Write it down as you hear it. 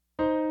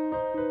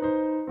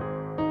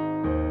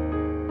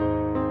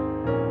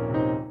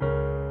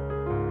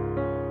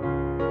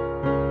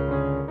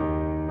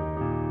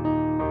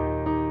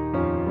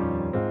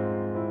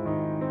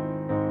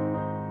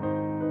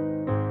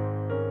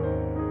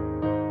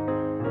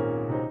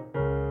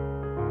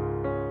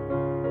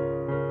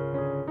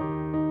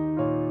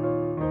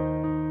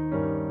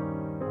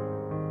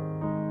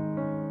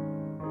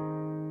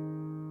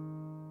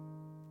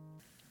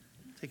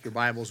your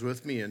Bibles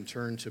with me and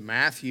turn to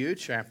Matthew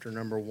chapter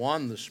number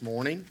 1 this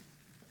morning.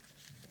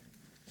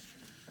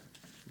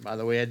 By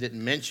the way, I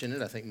didn't mention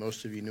it. I think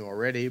most of you knew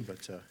already,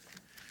 but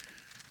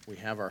we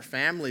have our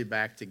family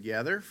back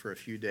together for a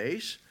few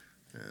days.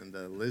 And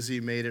Lizzie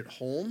made it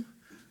home.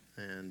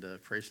 And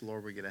praise the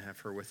Lord, we get to have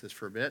her with us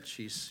for a bit.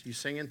 You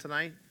singing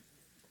tonight?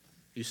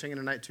 You singing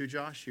tonight too,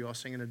 Josh? You all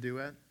singing a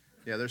duet?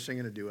 Yeah, they're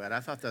singing a duet. I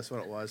thought that's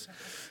what it was.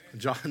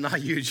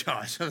 Not you,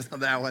 Josh.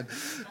 That one.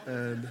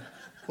 And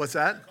what's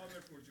that?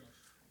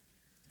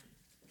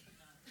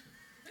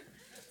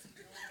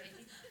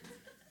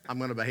 I'm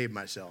going to behave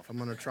myself. I'm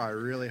going to try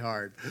really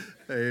hard.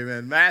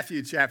 Amen.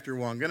 Matthew chapter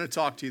 1. I'm going to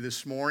talk to you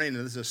this morning, and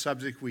this is a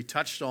subject we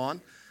touched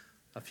on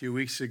a few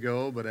weeks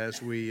ago, but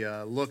as we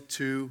look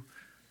to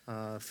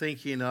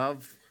thinking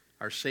of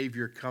our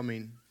Savior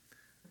coming,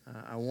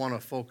 I want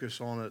to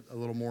focus on it a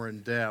little more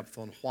in depth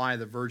on why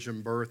the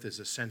virgin birth is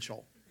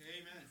essential.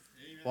 Amen.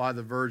 Why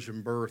the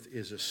virgin birth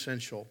is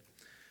essential.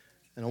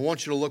 And I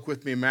want you to look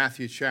with me in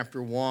Matthew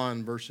chapter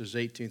 1, verses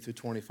 18 through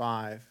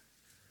 25.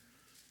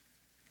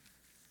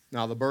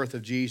 Now, the birth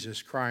of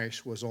Jesus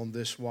Christ was on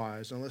this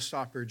wise. And let's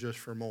stop here just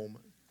for a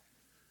moment.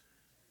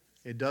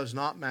 It does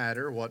not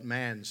matter what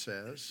man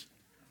says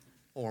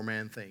or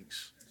man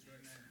thinks.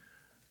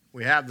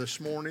 We have this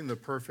morning the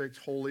perfect,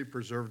 holy,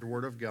 preserved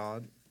Word of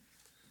God.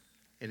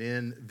 And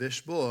in this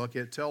book,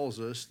 it tells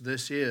us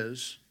this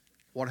is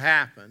what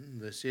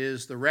happened. This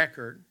is the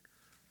record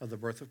of the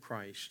birth of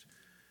Christ.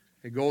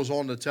 It goes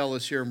on to tell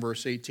us here in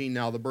verse 18,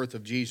 now the birth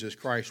of Jesus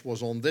Christ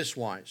was on this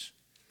wise.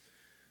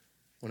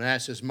 When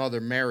as his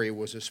mother Mary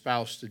was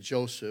espoused to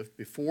Joseph,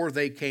 before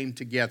they came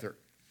together,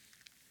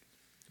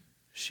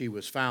 she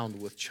was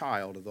found with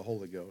child of the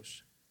Holy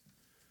Ghost.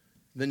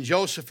 Then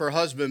Joseph, her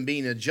husband,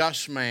 being a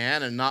just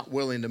man and not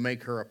willing to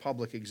make her a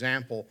public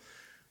example,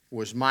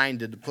 was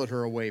minded to put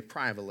her away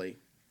privately.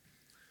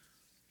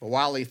 But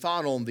while he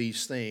thought on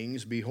these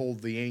things,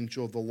 behold, the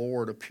angel of the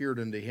Lord appeared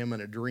unto him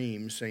in a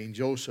dream, saying,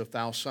 Joseph,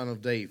 thou son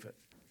of David,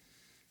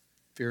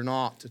 fear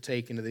not to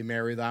take unto thee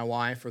Mary thy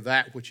wife, for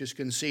that which is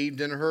conceived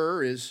in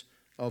her is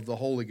of the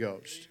Holy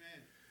Ghost.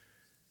 Amen.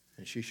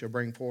 And she shall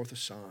bring forth a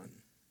son,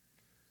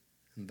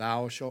 and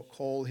thou shalt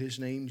call his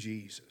name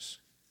Jesus,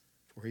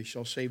 for he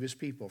shall save his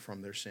people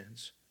from their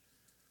sins.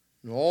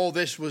 And all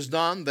this was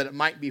done that it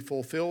might be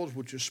fulfilled,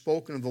 which was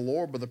spoken of the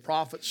Lord by the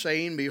prophet,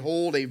 saying,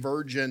 behold, a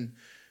virgin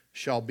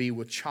shall be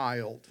with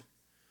child,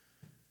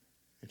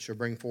 and shall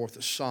bring forth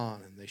a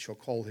son, and they shall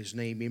call his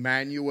name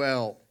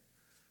Emmanuel,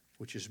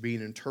 which is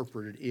being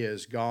interpreted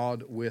is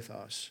God with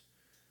us.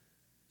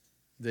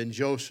 Then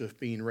Joseph,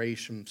 being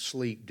raised from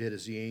sleep, did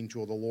as the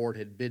angel of the Lord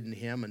had bidden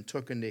him, and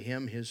took unto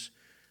him his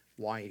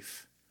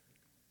wife,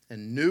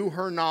 and knew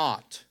her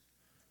not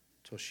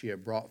till she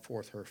had brought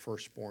forth her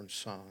firstborn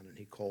son, and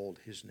he called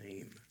his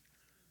name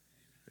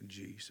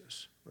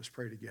Jesus. Let's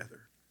pray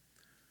together.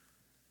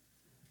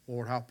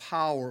 Lord, how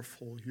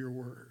powerful your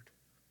word.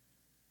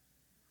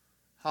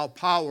 How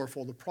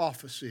powerful the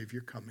prophecy of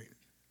your coming.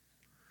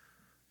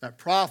 That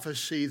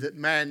prophecy that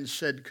man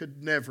said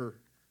could never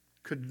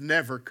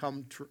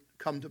come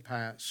to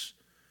pass.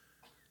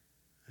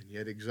 And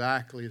yet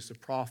exactly as the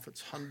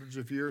prophets hundreds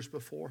of years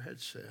before had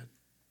said,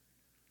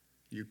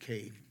 you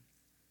came,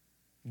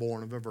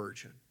 born of a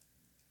virgin,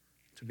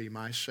 to be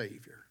my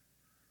Savior.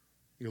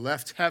 You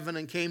left heaven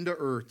and came to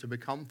earth to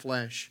become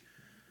flesh.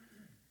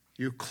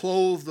 You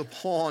clothed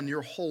upon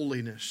your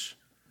holiness,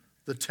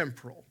 the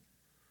temporal,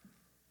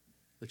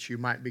 that you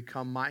might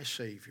become my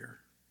Savior,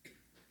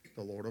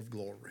 the Lord of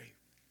glory.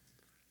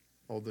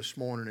 Oh, this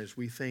morning as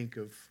we think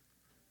of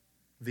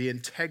the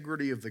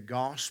integrity of the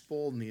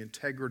gospel and the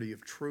integrity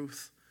of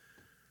truth,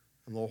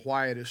 and Lord,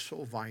 why it is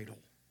so vital,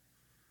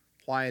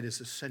 why it is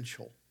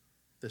essential,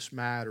 this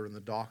matter in the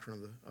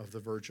doctrine of the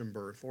virgin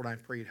birth. Lord, I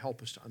pray you'd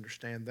help us to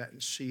understand that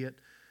and see it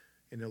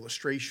in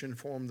illustration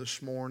form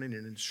this morning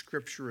and in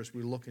Scripture as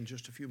we look in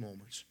just a few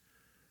moments.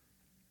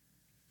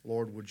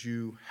 Lord, would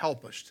you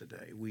help us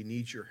today? We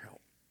need your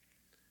help.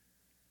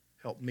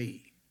 Help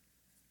me.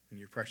 In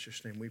your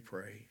precious name we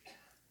pray.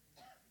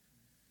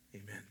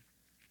 Amen.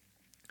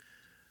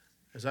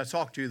 As I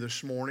talk to you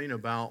this morning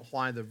about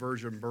why the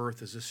virgin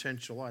birth is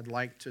essential, I'd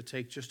like to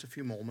take just a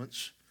few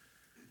moments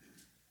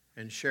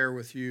and share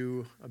with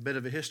you a bit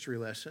of a history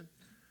lesson.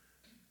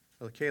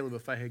 Well, Caleb,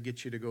 if I could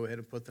get you to go ahead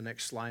and put the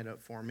next slide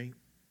up for me.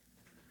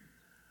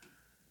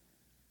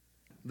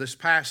 This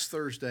past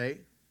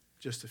Thursday,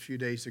 just a few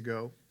days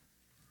ago,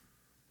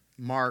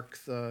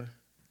 marked the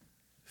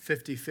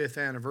 55th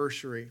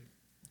anniversary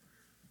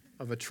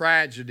of a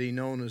tragedy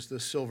known as the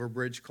Silver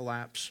Bridge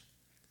collapse.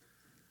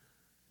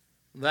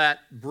 That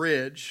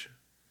bridge,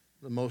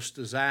 the most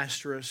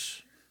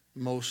disastrous,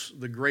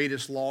 the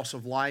greatest loss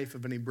of life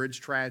of any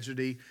bridge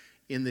tragedy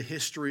in the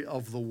history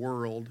of the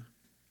world,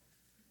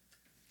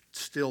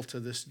 still to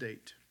this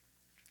date.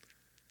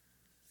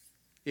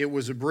 It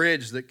was a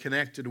bridge that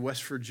connected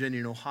West Virginia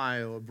and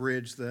Ohio, a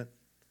bridge that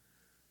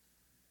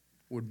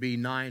would be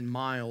 9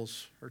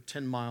 miles or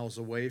 10 miles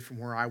away from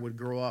where I would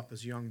grow up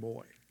as a young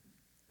boy.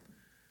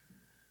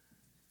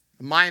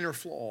 A minor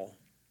flaw.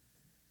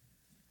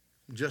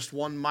 just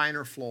one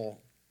minor flaw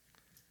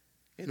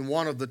in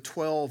one of the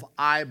 12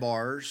 eye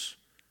bars.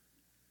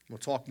 We'll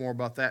talk more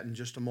about that in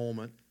just a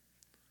moment.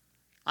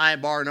 Eye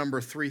bar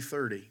number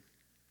 330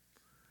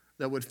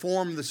 that would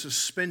form the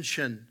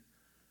suspension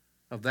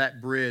of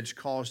that bridge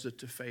caused it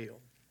to fail.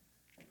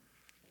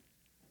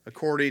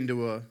 According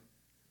to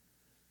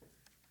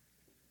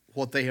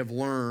what they have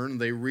learned,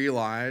 they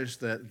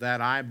realized that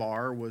that eye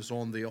bar was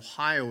on the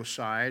Ohio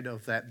side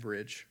of that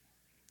bridge.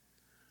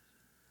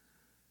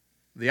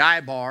 The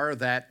eye bar,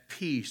 that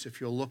piece,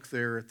 if you'll look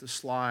there at the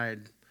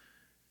slide,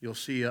 you'll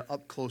see an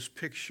up-close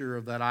picture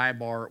of that eye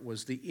bar. It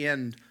was the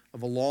end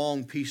of a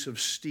long piece of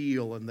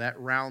steel, and that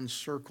round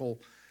circle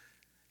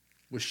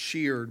was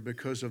sheared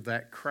because of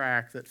that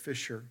crack, that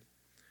fissure.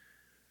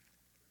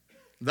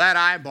 That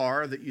eye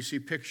bar that you see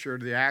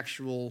pictured, the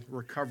actual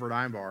recovered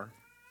eye bar,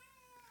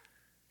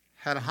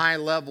 had high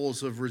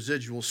levels of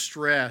residual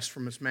stress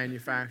from its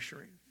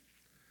manufacturing,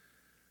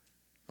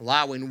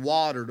 allowing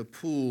water to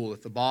pool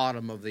at the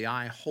bottom of the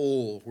eye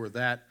hole where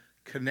that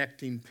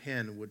connecting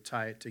pin would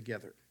tie it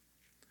together.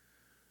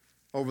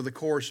 Over the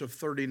course of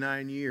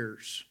 39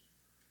 years,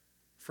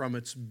 from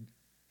its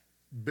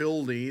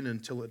building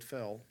until it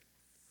fell,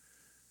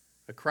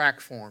 a crack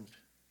formed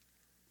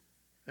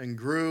and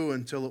grew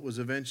until it was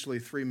eventually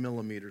 3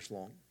 millimeters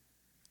long.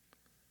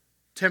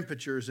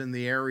 Temperatures in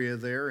the area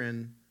there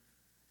in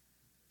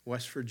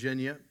West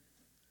Virginia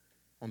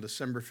on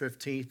December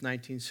 15th,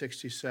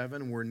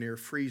 1967 were near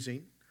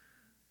freezing.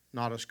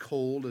 Not as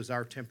cold as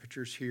our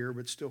temperatures here,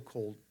 but still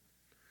cold,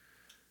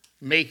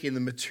 making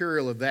the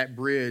material of that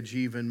bridge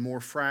even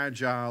more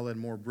fragile and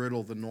more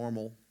brittle than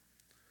normal.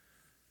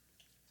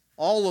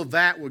 All of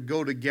that would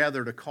go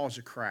together to cause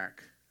a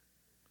crack.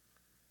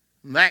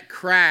 And that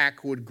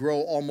crack would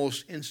grow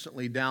almost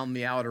instantly down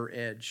the outer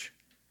edge.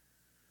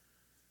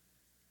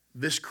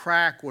 This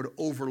crack would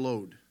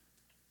overload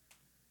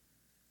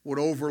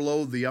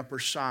the upper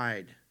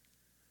side,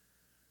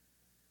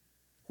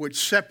 which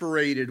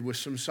separated with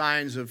some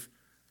signs of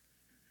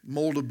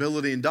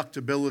moldability and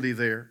ductability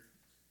there.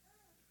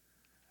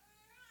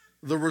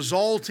 The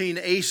resulting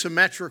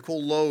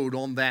asymmetrical load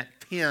on that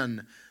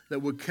pin that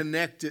would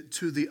connect it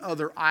to the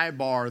other eye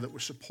bar that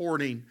was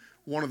supporting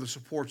one of the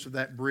supports of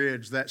that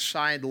bridge, that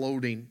side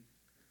loading,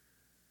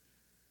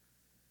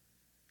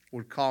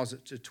 would cause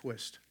it to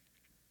twist.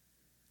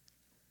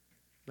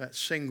 That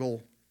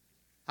single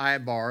eye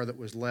bar that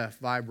was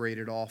left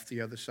vibrated off the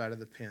other side of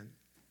the pin,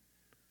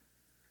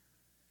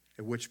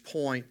 at which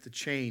point the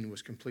chain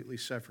was completely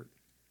severed.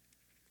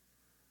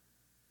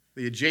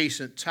 The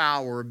adjacent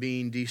tower,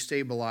 being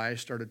destabilized,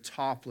 started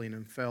toppling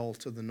and fell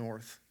to the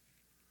north.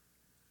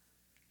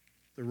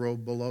 The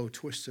road below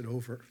twisted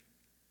over,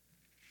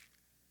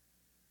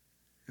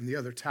 and the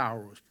other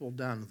tower was pulled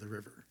down to the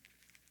river.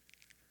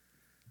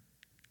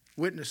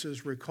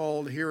 Witnesses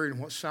recalled hearing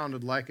what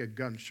sounded like a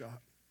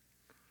gunshot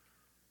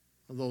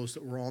of those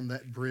that were on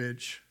that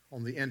bridge,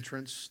 on the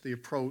entrance, the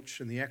approach,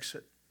 and the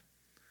exit.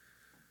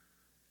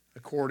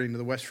 According to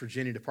the West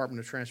Virginia Department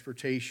of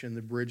Transportation,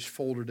 the bridge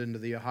folded into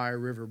the Ohio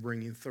River,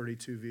 bringing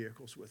 32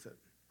 vehicles with it.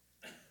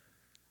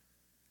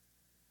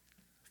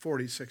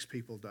 46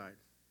 people died.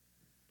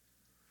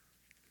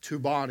 2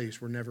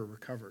 bodies were never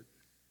recovered.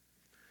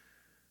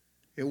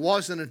 It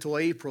wasn't until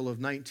April of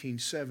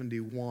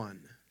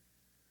 1971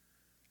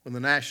 when the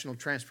National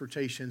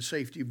Transportation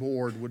Safety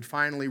Board would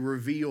finally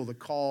reveal the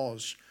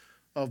cause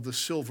of the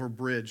Silver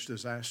Bridge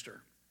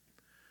disaster.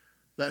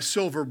 That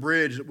silver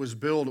bridge that was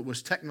built, it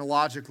was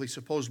technologically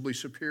supposedly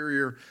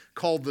superior,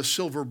 called the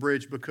Silver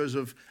Bridge because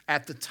of,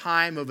 at the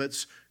time of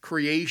its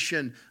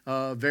creation,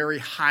 very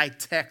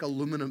high-tech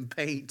aluminum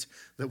paint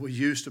that was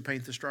used to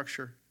paint the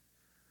structure.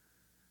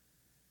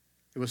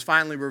 It was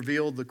finally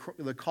revealed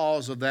the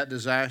cause of that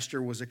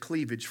disaster was a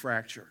cleavage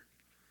fracture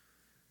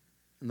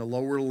in the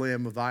lower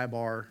limb of eye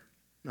bar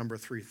number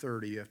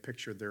 330,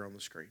 pictured there on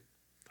the screen.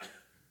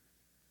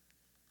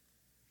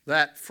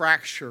 That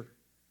fracture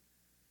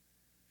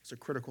is a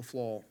critical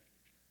flaw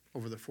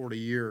over the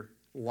 40-year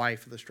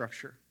life of the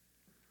structure.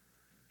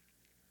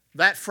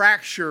 That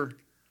fracture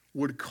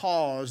would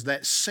cause,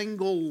 that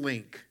single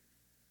link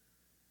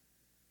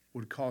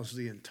would cause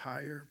the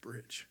entire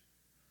bridge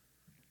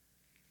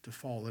to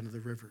fall into the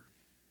river.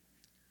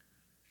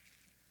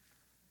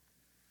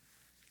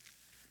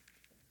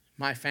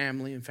 My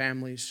family and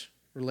families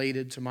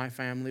related to my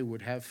family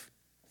would have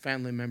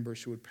family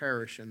members who would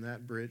perish in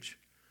that bridge.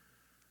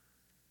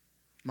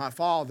 My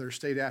father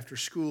stayed after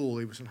school.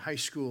 He was in high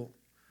school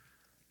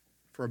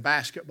for a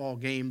basketball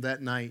game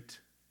that night.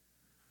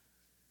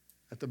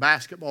 At the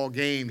basketball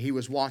game, he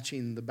was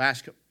watching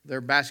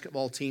their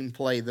basketball team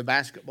play. The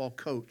basketball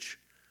coach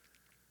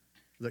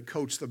that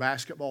coached the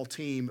basketball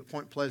team at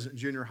Point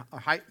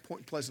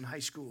Pleasant High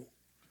School.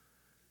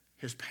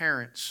 His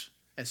parents,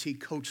 as he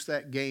coached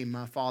that game,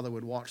 my father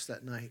would watch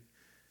that night.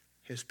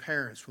 His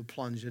parents would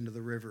plunge into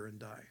the river and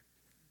die.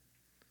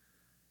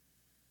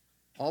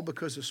 All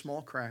because of a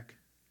small crack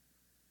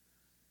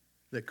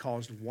that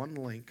caused one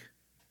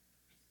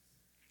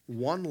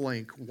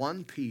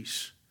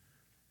piece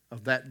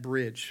of that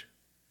bridge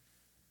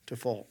to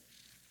fall.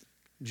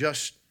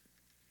 just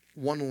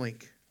one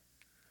link.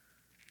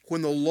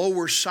 When the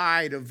lower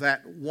side of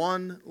that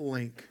one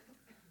link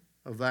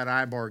of that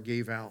eye bar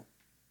gave out,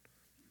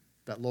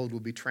 that load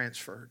would be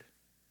transferred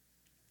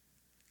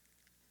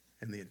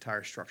and the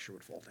entire structure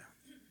would fall down.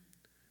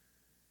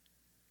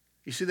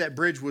 You see, that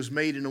bridge was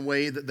made in a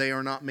way that they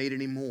are not made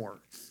anymore.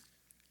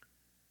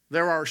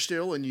 There are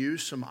still in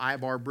use some eye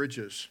bar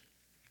bridges.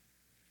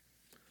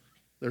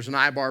 There's an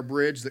eye bar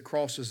bridge that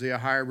crosses the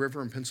Ohio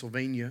River in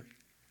Pennsylvania.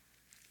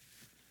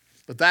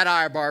 But that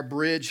eye bar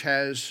bridge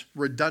has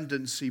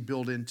redundancy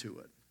built into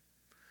it.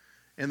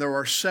 And there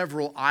are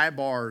several eye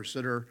bars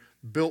that are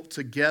built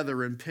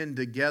together and pinned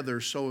together,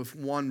 so if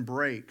one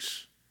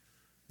breaks,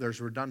 there's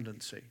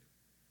redundancy.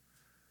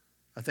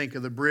 I think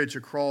of the bridge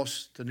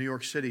across to New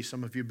York City.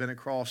 Some of you have been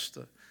across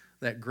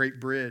that great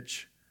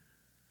bridge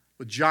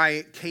with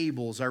giant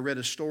cables. I read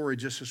a story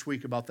just this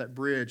week about that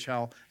bridge,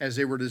 how as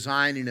they were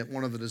designing it,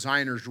 one of the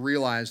designers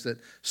realized that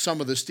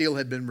some of the steel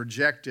had been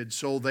rejected,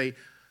 so they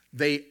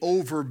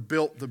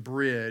overbuilt the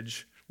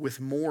bridge with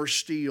more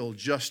steel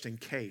just in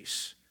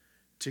case,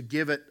 to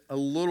give it a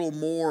little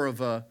more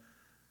of a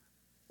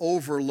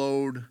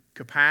overload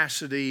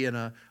capacity and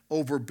a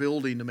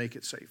overbuilding to make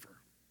it safer.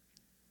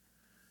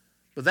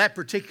 But that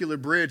particular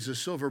bridge, the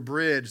Silver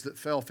Bridge that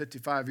fell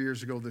 55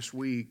 years ago this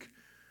week,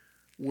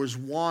 was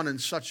won in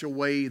such a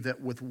way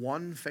that with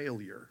one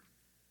failure,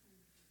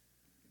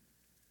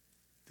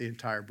 the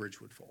entire bridge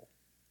would fall.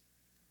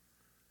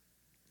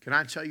 Can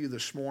I tell you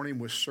this morning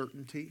with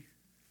certainty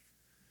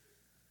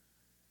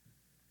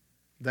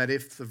that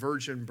if the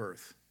virgin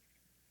birth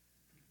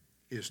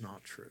is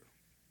not true,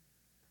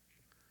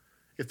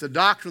 if the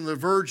doctrine of the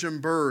virgin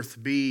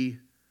birth be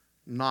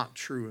not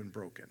true and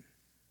broken,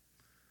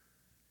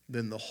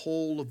 then the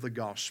whole of the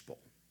gospel,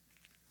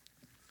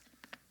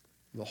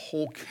 the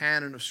whole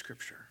canon of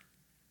Scripture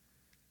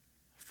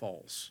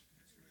falls.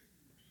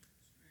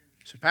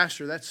 So,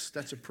 Pastor,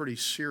 that's a pretty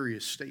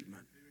serious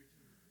statement.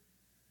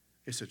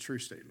 It's a true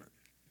statement.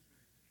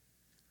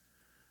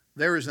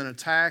 There is an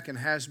attack, and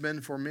has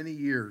been for many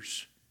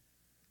years,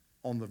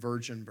 on the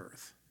virgin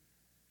birth.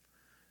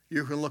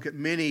 You can look at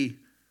many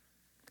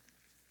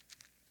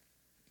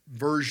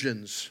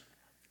perversions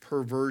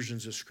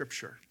of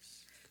Scripture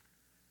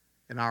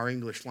in our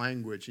English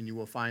language, and you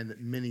will find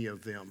that many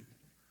of them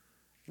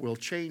will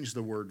change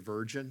the word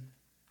virgin.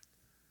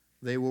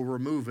 They will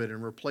remove it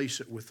and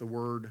replace it with the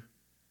word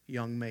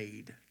young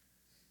maid.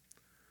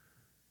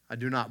 I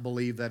do not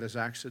believe that is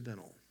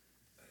accidental.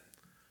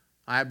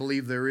 I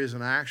believe there is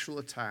an actual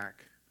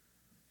attack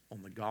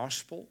on the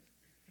gospel,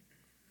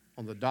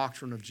 on the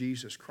doctrine of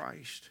Jesus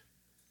Christ,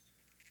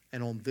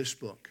 and on this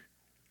book.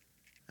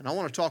 And I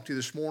want to talk to you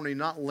this morning,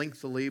 not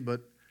lengthily,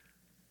 but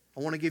I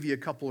want to give you a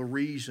couple of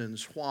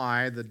reasons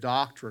why the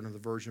doctrine of the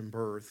virgin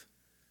birth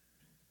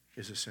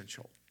is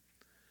essential.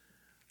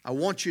 I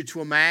want you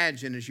to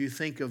imagine, as you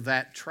think of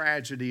that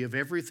tragedy of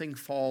everything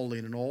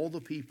falling and all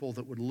the people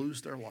that would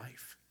lose their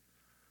life,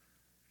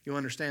 you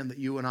understand that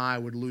you and I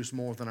would lose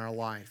more than our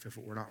life if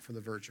it were not for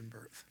the virgin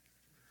birth.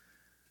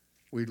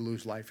 We'd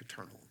lose life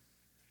eternal.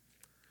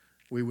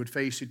 We would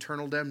face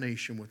eternal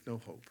damnation with no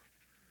hope.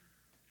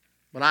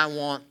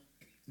 But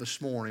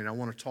this morning, I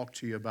want to talk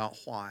to you about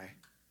why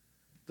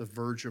the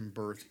virgin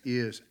birth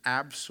is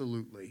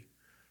absolutely,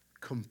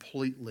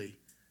 completely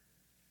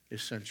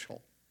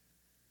essential.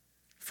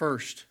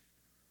 First,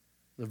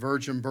 the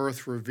virgin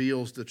birth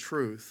reveals the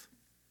truth.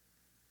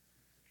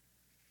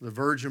 The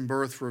virgin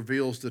birth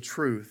reveals the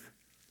truth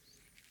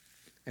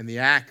and the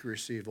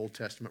accuracy of Old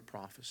Testament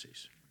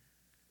prophecies.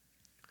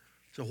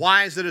 So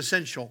why is it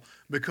essential?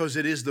 Because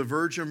it is the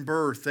virgin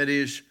birth that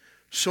is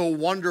so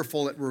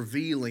wonderful at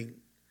revealing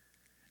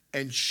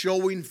and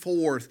showing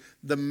forth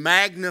the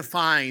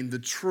magnifying the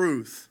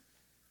truth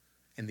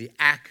and the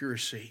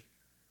accuracy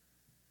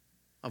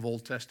of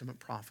Old Testament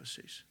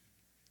prophecies.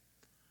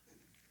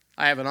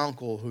 I have an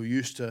uncle who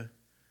used to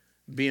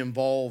be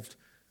involved,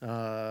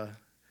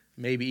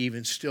 maybe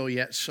even still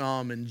yet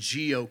some, in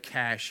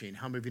geocaching.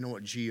 How many of you know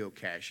what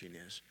geocaching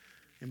is?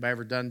 Anybody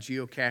ever done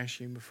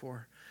geocaching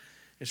before?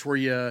 It's where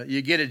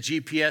you get a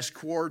GPS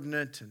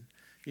coordinate and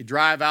you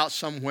drive out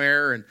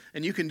somewhere,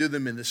 and you can do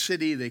them in the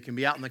city, they can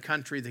be out in the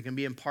country, they can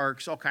be in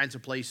parks, all kinds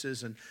of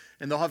places, and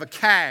they'll have a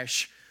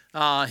cache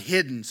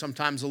hidden,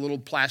 sometimes a little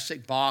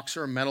plastic box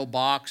or a metal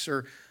box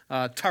or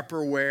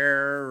Tupperware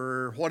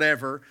or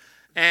whatever,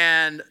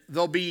 and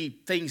there'll be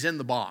things in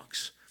the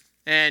box.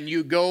 And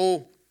you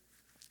go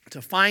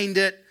to find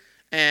it,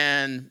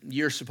 and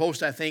you're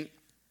supposed to, I think,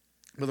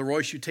 Brother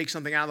Royce, you take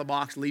something out of the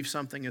box, leave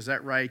something, is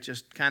that right?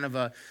 Just kind of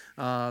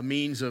a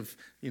means of,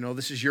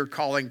 this is your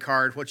calling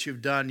card, what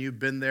you've done, you've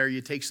been there,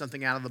 you take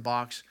something out of the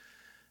box.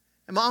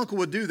 And my uncle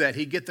would do that.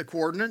 He'd get the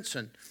coordinates,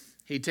 and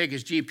he'd take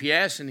his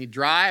GPS, and he'd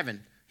drive,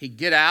 and he'd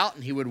get out,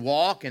 and he would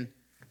walk, and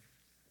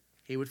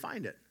he would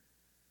find it.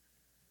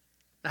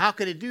 Now, how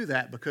could he do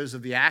that? Because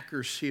of the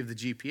accuracy of the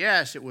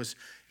GPS,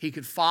 he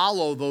could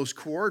follow those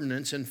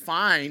coordinates and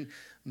find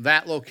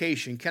that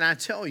location. Can I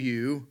tell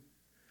you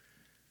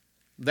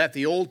that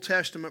the Old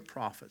Testament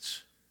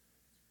prophets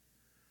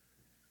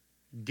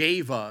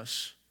gave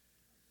us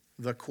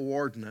the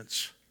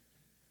coordinates,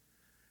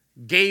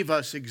 gave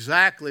us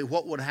exactly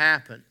what would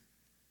happen.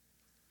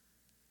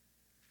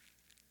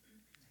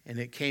 And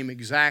it came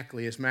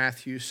exactly as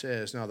Matthew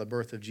says, now the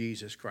birth of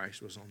Jesus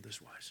Christ was on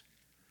this wise.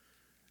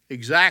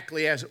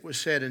 Exactly as it was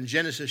said in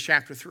Genesis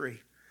chapter 3.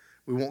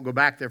 We won't go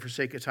back there for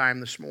sake of time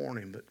this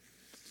morning, but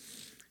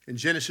in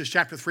Genesis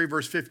chapter 3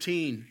 verse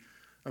 15,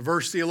 a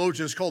verse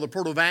theologians call the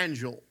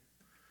Protovangel.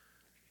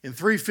 In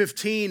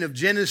 3:15 of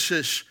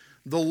Genesis,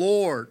 the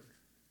Lord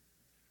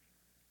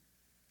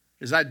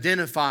is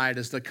identified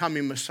as the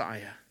coming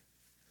Messiah,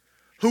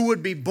 who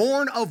would be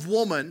born of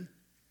woman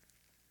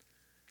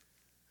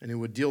and who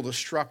would deal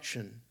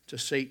destruction to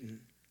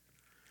Satan.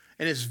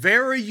 And it's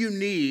very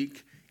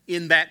unique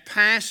in that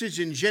passage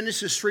in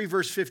Genesis 3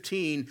 verse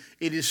 15.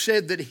 It is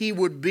said that he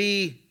would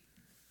be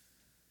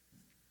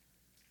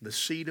the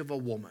seed of a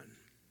woman.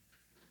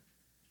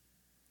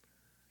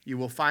 You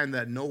will find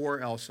that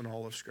nowhere else in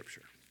all of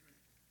Scripture.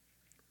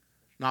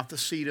 Not the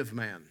seed of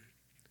man.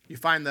 You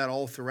find that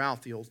all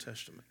throughout the Old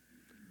Testament.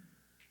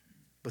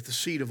 But the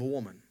seed of a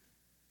woman,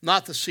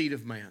 not the seed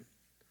of man.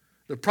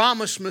 The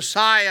promised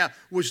Messiah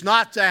was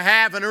not to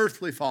have an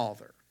earthly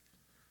father.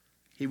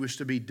 He was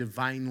to be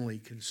divinely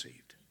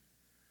conceived.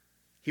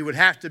 He would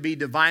have to be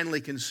divinely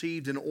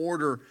conceived in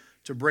order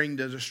to bring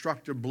the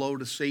destructive blow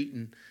to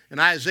Satan. In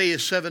Isaiah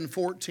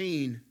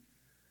 7:14,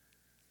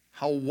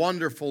 how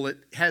wonderful it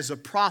has a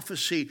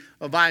prophecy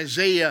of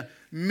Isaiah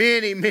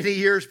many, many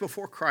years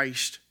before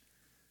Christ.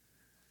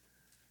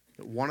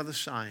 That one of the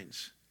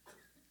signs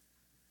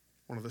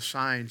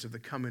of the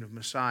coming of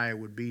Messiah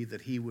would be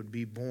that he would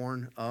be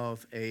born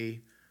of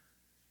a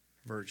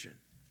virgin.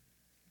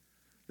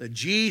 That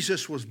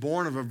Jesus was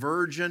born of a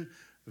virgin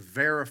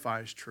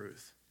verifies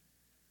truth.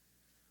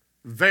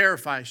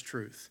 Verifies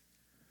truth.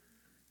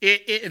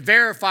 It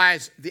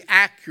verifies the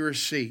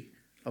accuracy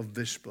of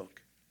this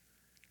book.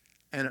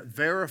 And it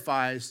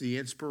verifies the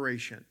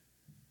inspiration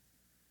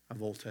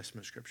of Old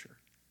Testament Scripture.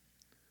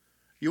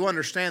 You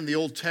understand the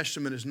Old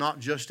Testament is not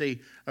just a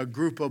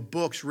group of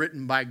books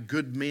written by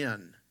good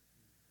men.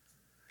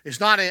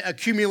 It's not an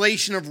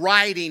accumulation of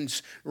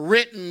writings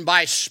written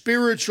by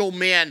spiritual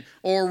men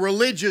or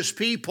religious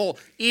people.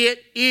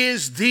 It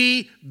is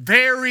the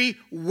very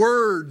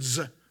words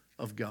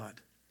of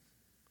God.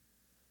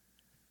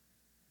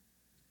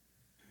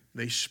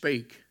 They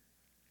spake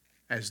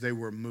as they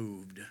were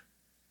moved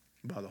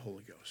by the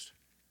Holy Ghost.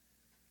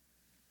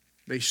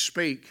 They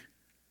spake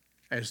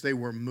as they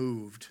were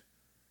moved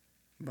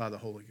by the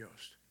Holy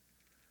Ghost.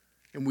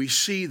 And we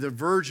see the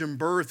virgin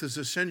birth is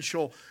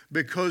essential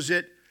because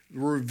it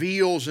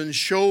reveals and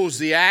shows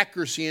the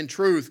accuracy and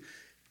truth.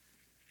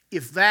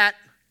 If that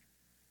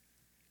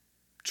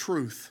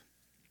truth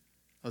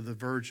of the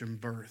virgin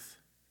birth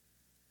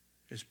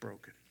is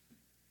broken,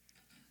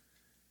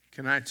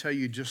 can I tell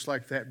you, just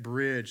like that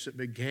bridge that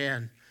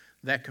began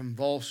that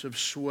convulsive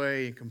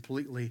sway and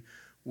completely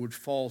would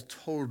fall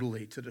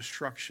totally to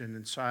destruction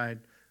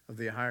inside of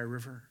the Ohio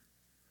River,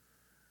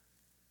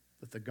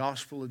 that the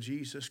gospel of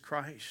Jesus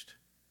Christ,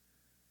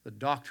 the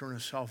doctrine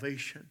of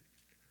salvation,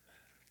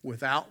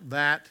 without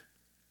that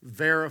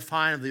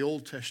verifying of the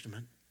Old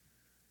Testament,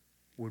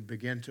 would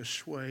begin to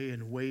sway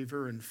and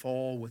waver and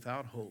fall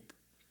without hope.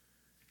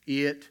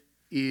 It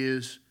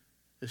is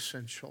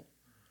essential.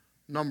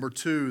 Number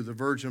two, the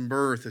virgin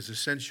birth is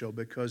essential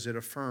because it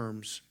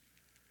affirms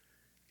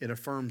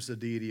the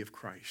deity of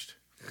Christ.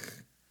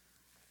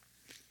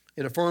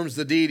 It affirms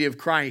the deity of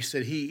Christ,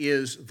 that He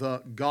is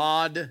the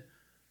God-man.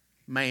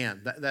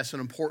 That's an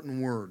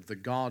important word, the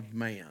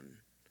God-man.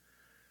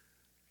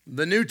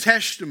 The New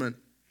Testament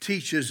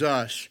teaches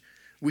us.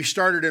 We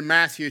started in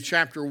Matthew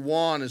chapter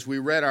 1 as we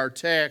read our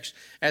text.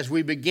 As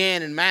we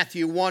began in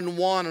Matthew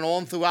 1:1 and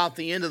on throughout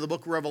the end of the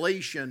book of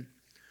Revelation,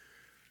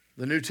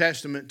 the New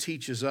Testament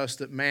teaches us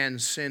that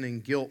man's sin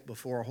and guilt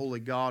before a holy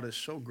God is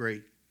so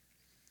great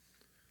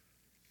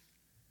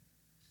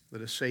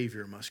that a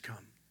Savior must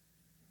come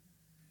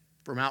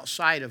from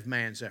outside of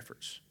man's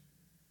efforts.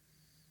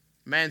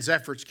 Man's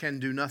efforts can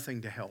do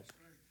nothing to help.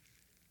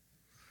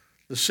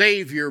 The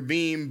Savior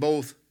being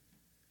both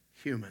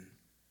human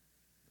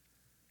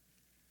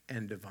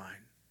and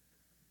divine.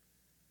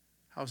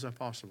 How is that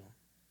possible?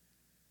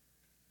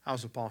 How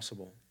is it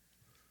possible?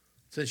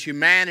 Since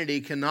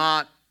humanity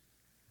cannot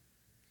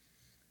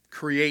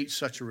create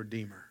such a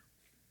Redeemer,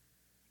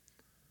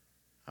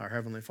 our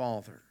Heavenly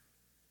Father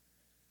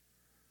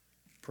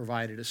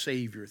provided a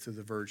Savior through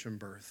the virgin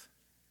birth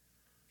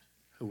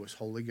who was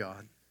holy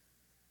God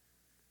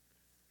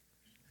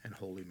and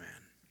holy man.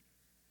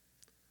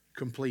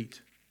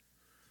 Complete.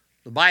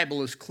 The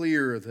Bible is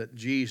clear that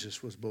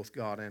Jesus was both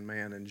God and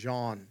man. In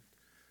John,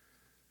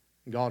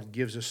 God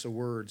gives us the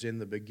words, in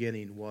the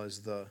beginning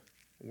was the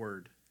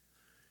Word.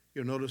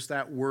 You'll notice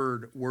that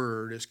word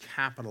is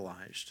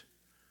capitalized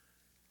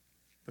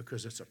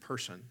because it's a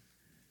person.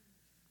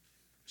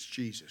 It's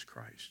Jesus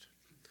Christ.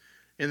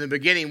 In the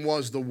beginning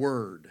was the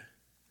Word,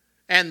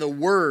 and the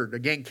Word,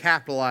 again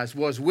capitalized,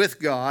 was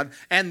with God,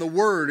 and the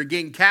Word,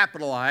 again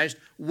capitalized,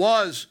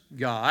 was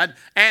God,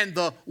 and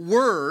the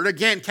Word,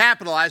 again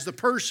capitalized, the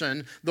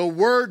person, the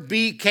Word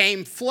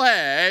became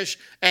flesh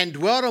and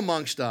dwelt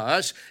amongst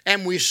us,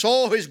 and we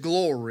saw His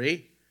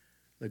glory.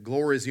 The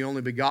glory is the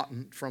only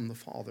begotten from the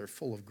Father,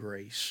 full of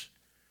grace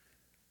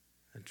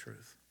and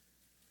truth.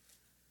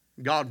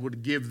 God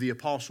would give the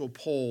Apostle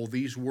Paul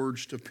these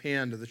words to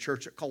pen to the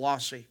church at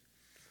Colossae.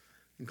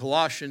 In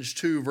Colossians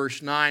 2,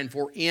 verse 9,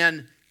 for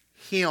in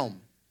Him,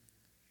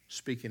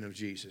 speaking of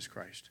Jesus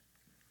Christ,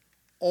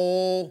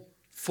 all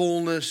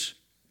fullness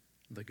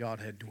of the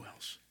Godhead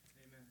dwells.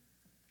 Amen.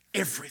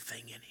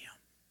 Everything in Him.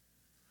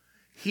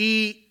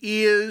 He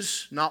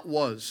is, not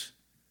was,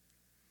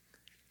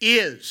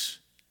 is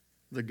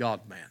the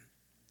God-man.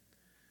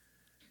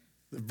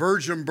 The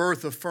virgin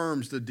birth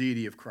affirms the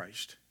deity of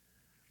Christ.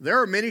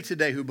 There are many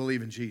today who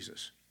believe in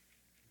Jesus.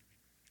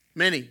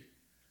 Many.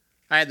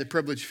 I had the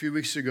privilege a few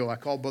weeks ago, I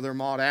called Brother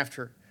Ahmad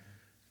after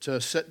to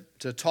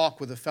talk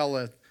with a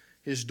fella at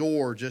his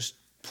door just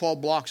 12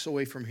 blocks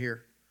away from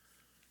here.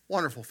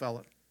 Wonderful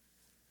fella.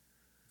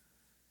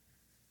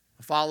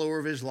 A follower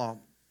of Islam.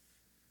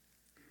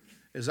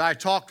 As I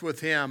talked with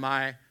him,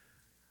 I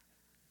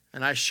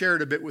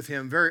shared a bit with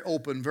him. Very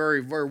open,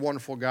 very, very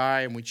wonderful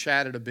guy, and we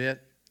chatted a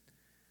bit.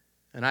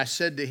 And I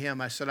said to him,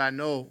 I said, I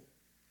know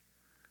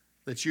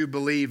that you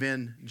believe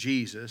in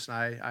Jesus.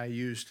 I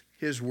used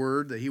his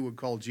word that he would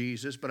call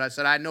Jesus, but I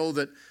said, I know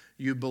that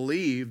you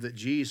believe that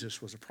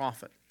Jesus was a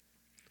prophet.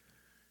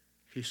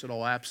 He said,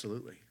 oh,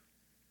 absolutely.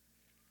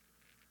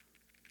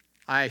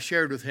 I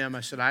shared with him,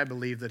 I said, I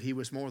believe that he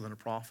was more than a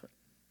prophet.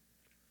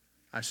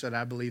 I said,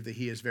 I believe that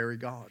he is very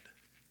God.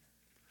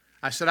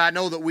 I said, I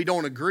know that we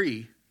don't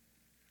agree,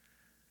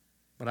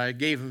 but I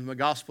gave him the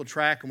gospel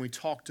tract and we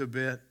talked a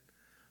bit.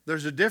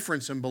 There's a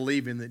difference in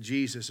believing that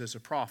Jesus is a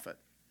prophet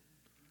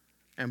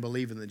and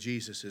believing that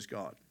Jesus is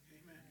God.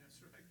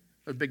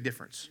 There's a big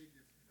difference.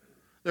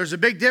 There's a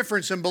big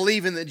difference in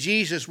believing that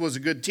Jesus was a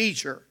good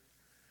teacher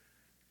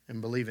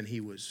and believing He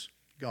was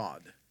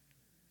God.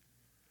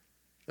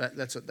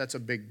 That's a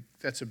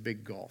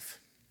big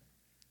gulf.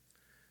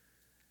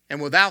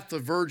 And without the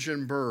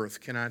virgin birth,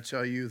 can I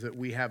tell you that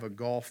we have a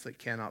gulf that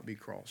cannot be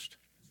crossed?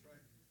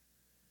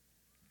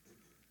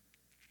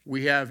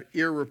 We have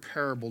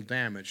irreparable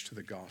damage to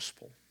the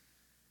gospel.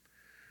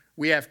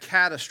 We have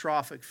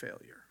catastrophic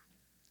failure.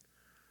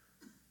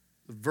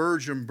 The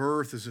virgin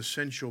birth is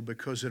essential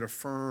because it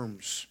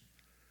affirms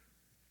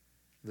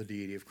the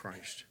deity of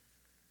Christ.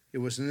 It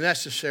was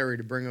necessary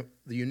to bring up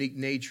the unique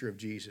nature of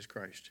Jesus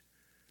Christ.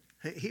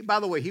 By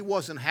the way, He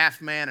wasn't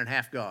half man and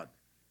half God.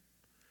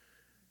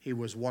 He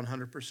was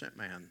 100%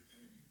 man,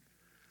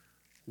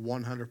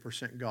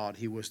 100% God.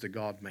 He was the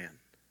God-man.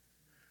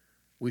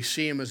 We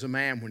see Him as a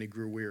man when He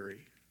grew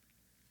weary,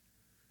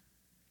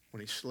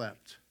 when He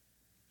slept,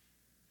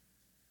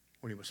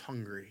 when He was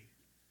hungry,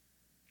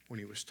 when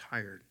He was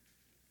tired,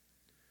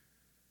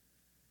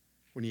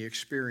 when He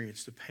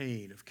experienced the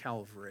pain of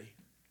Calvary.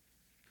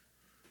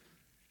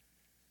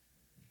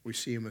 We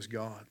see Him as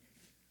God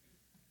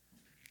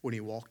when He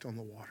walked on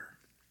the water,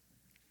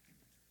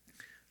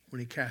 when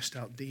He cast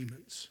out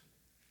demons,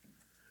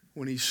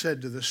 when He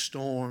said to the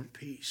storm,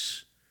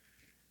 peace,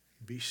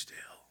 be still,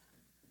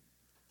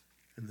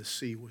 and the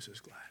sea was as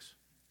glass.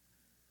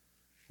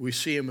 We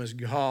see Him as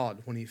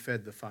God when He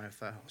fed the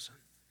 5,000,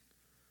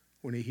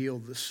 when He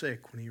healed the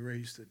sick, when He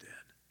raised the dead.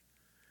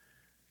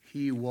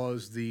 He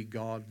was the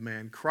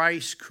God-man.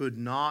 Christ could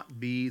not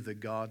be the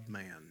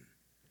God-man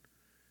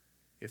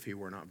if He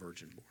were not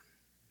virgin-born.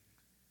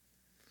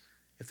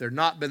 If there had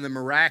not been the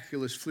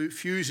miraculous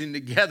fusing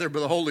together by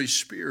the Holy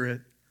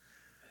Spirit,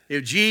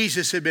 if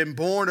Jesus had been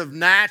born of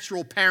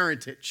natural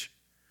parentage,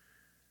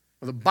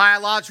 with a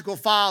biological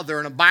father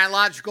and a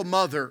biological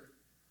mother,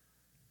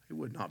 He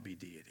would not be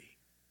deity.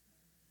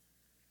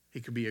 He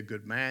could be a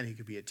good man, He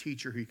could be a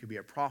teacher, He could be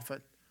a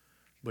prophet,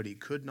 but He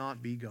could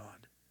not be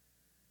God.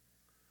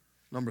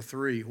 Number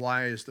 3,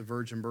 why is the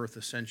virgin birth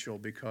essential?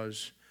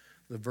 Because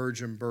the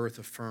virgin birth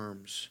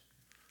affirms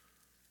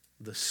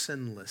the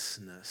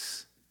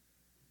sinlessness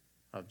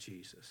of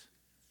Jesus.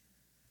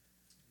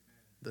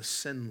 The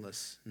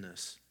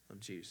sinlessness of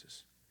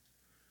Jesus.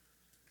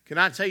 Can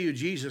I tell you,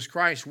 Jesus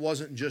Christ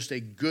wasn't just a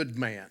good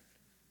man.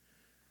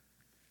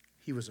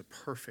 He was a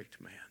perfect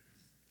man.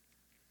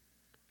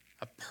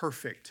 A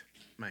perfect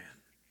man.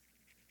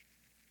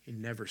 He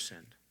never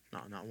sinned.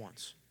 Not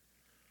once.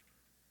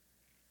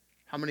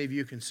 How many of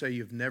you can say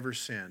you've never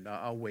sinned?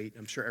 I'll wait.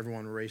 I'm sure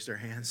everyone will raise their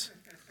hands.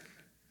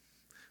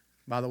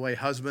 By the way,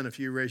 husband, if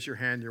you raise your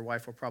hand, your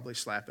wife will probably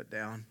slap it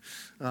down.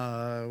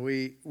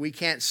 We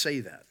can't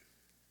say that.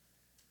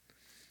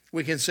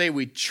 We can say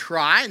we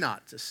try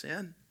not to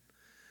sin.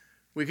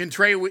 We can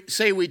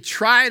say we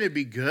try to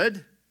be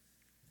good,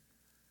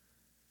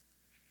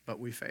 but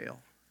we fail.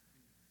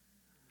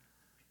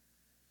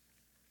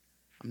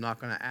 I'm not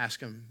going to ask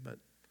them, but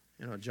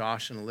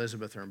Josh and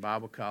Elizabeth are in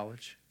Bible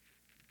college.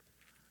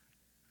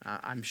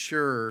 I'm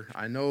sure,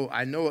 I know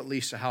at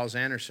least at Howes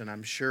Anderson,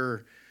 I'm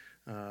sure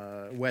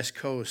West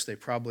Coast, they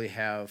probably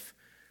have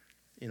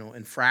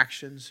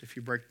infractions. If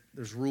you break,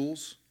 there's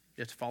rules.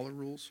 You have to follow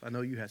rules. I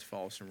know you have to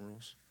follow some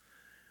rules.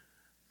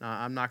 Now,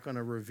 I'm not going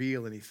to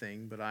reveal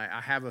anything, but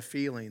I have a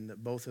feeling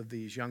that both of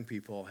these young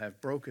people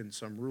have broken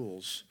some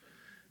rules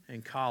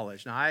in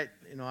college. Now, I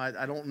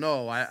don't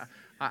know.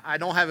 I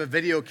don't have a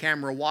video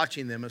camera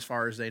watching them as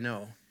far as they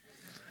know.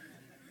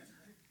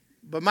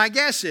 But my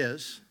guess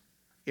is,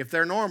 if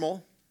they're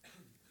normal,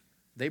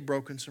 they've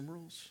broken some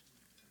rules.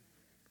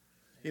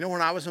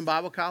 When I was in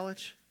Bible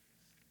college,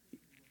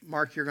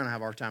 Mark, you're going to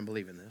have a hard time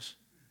believing this.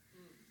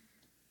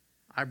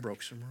 I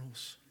broke some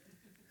rules.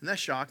 Isn't that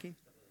shocking?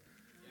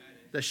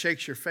 That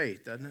shakes your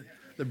faith, doesn't it?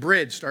 The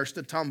bridge starts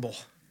to tumble.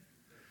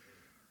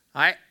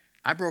 I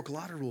broke a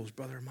lot of rules,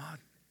 Brother Ahmad.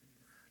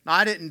 Now,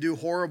 I didn't do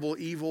horrible,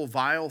 evil,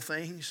 vile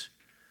things,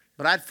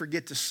 but I'd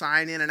forget to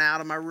sign in and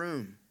out of my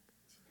room.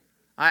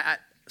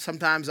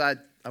 Sometimes I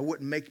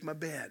wouldn't make my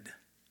bed.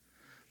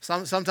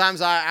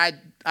 Sometimes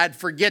I'd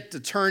forget to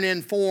turn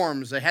in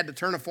forms. I had to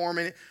turn a form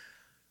in.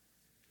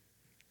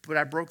 But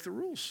I broke the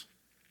rules.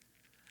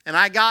 And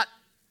I got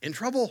in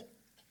trouble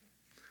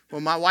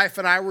when my wife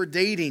and I were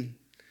dating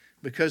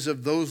because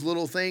of those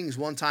little things.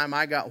 One time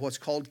I got what's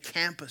called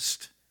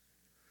campused,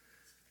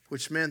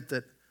 which meant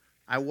that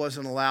I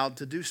wasn't allowed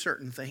to do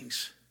certain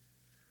things.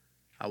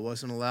 I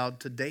wasn't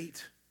allowed to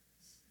date.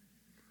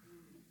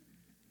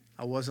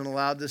 I wasn't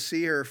allowed to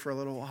see her for a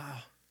little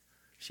while.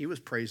 She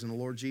was praising the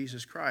Lord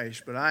Jesus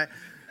Christ, but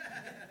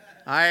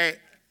I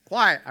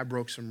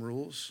broke some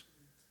rules.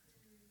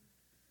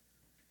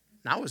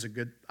 And I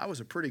was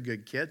a pretty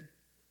good kid.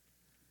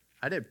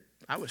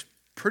 I was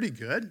pretty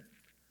good,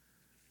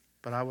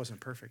 but I wasn't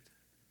perfect.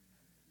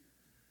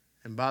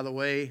 And by the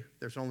way,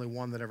 there's only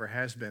one that ever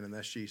has been, and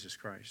that's Jesus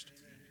Christ.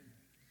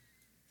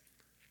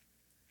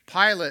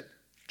 Pilate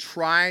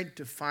tried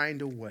to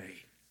find a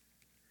way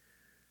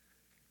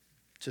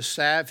to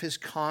salve his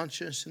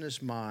conscience and his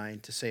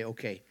mind to say,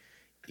 okay,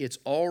 it's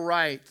all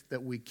right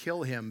that we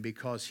kill him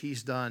because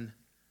he's done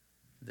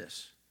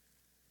this.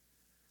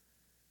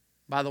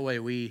 By the way,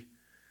 we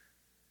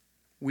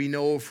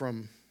know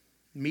from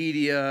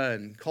media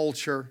and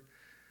culture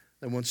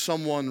that when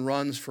someone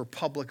runs for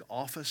public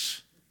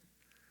office,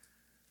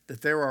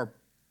 that there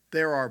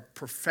are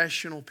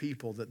professional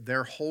people that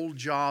their whole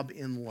job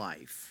in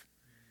life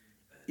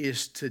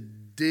is to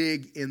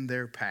dig in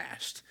their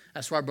past.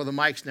 That's why Brother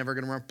Mike's never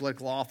going to run for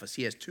political office.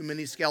 He has too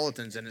many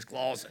skeletons in his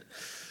closet.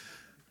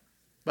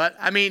 But,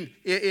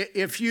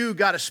 if you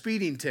got a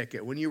speeding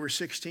ticket when you were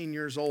 16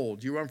 years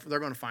old, they're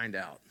going to find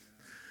out.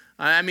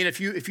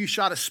 If you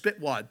shot a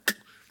spitwad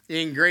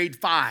in grade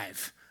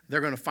 5,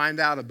 they're going to find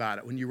out about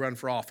it when you run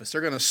for office.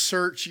 They're going to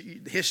search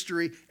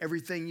history,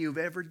 everything you've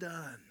ever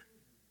done.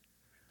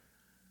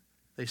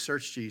 They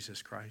searched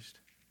Jesus Christ.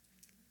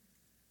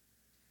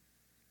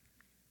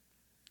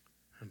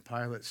 And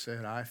Pilate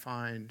said, I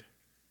find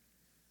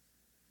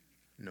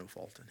no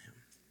fault in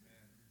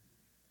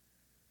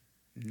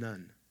him.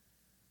 None.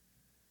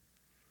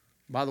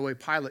 By the way,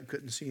 Pilate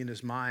couldn't see in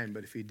his mind,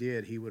 but if he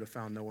did, he would have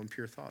found no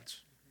impure thoughts.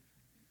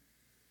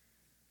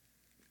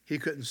 He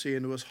couldn't see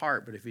into his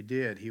heart, but if he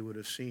did, he would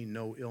have seen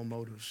no ill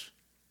motives.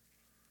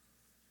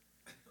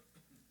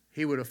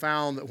 He would have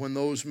found that when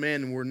those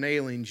men were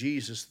nailing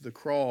Jesus to the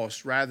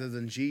cross, rather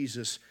than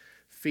Jesus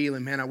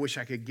feeling, man, I wish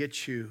I could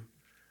get you,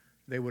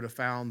 they would have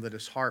found that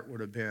his heart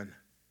would have been,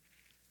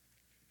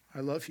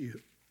 I love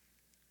you.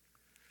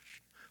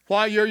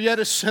 While you're yet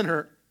a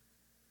sinner,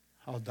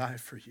 I'll die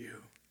for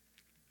you.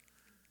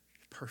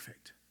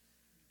 Perfect,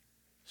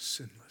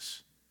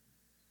 sinless.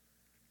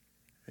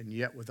 And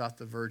yet without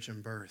the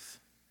virgin birth,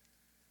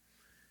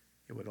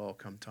 it would all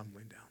come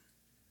tumbling down.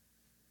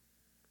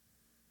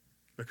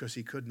 Because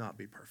he could not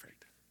be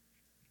perfect.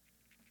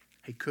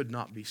 He could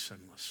not be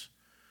sinless.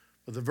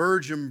 But the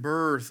virgin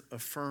birth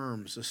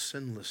affirms the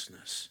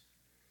sinlessness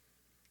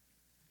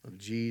of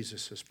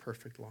Jesus'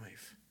 perfect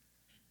life.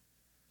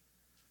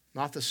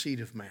 Not the seed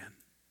of man.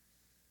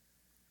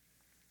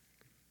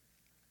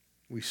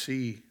 We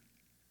see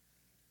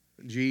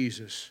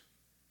Jesus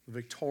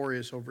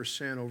victorious over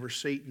sin, over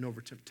Satan,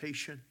 over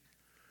temptation.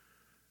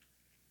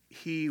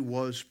 He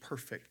was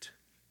perfect.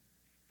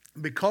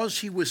 Because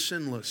he was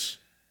sinless,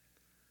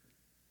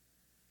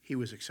 he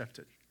was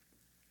accepted.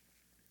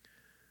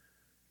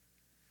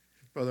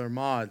 Brother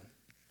Ahmad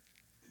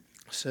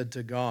said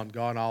to God,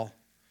 I'll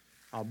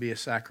be a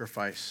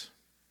sacrifice.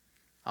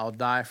 I'll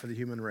die for the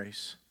human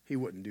race. He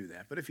wouldn't do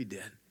that, but if he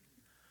did,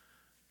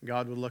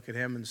 God would look at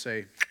him and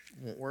say,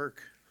 won't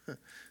work.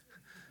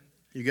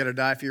 You got to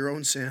die for your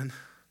own sin,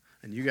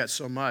 and you got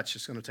so much,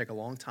 it's going to take a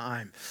long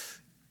time.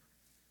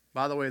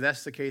 By the way,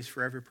 that's the case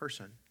for every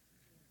person.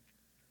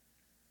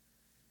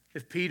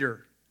 If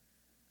Peter,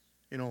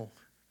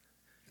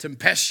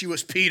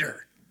 tempestuous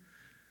Peter,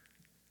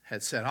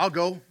 had said, I'll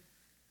go.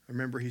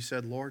 Remember, he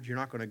said, Lord, you're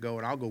not going to go,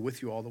 and I'll go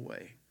with you all the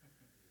way.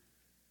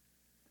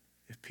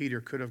 If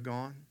Peter could have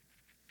gone,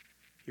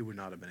 he would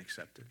not have been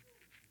accepted.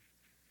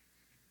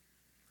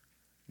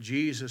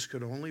 Jesus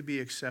could only be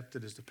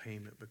accepted as the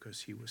payment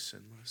because he was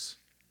sinless.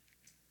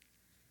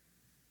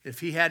 If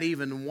he had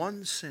even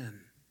one sin,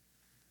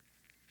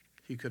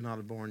 He could not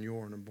have borne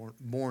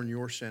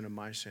your sin and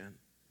my sin.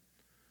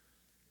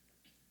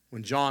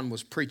 When John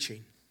was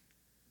preaching,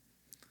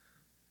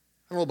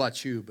 I don't know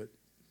about you, but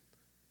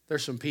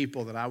there's some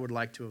people that I would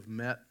like to have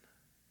met.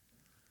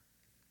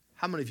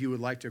 How many of you would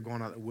like to have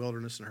gone out in the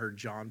wilderness and heard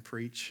John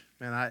preach?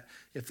 Man,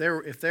 if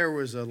there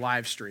was a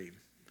live stream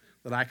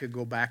that I could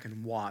go back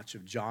and watch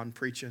of John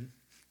preaching,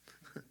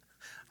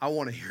 I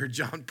want to hear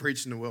John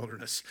preach in the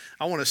wilderness.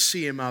 I want to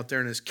see him out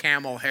there in his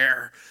camel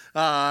hair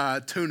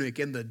tunic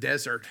in the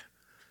desert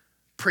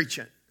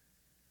preaching.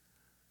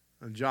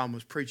 And John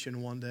was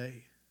preaching one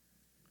day,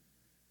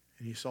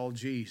 and he saw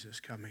Jesus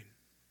coming.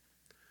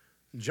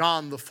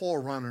 John the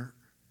forerunner,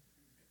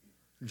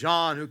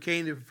 John who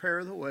came to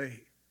prepare the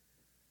way,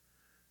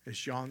 as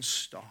John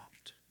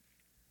stopped.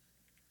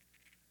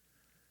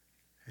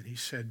 And he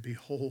said,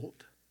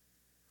 "Behold,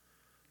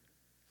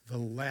 the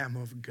Lamb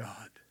of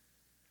God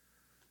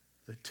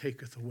that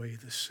taketh away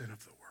the sin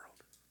of the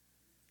world."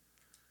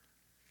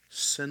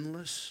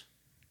 Sinless,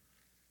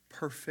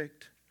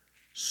 perfect,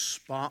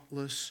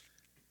 spotless,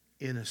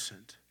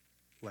 innocent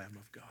Lamb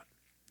of God.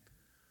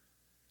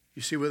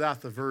 You see,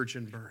 without the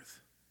virgin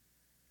birth,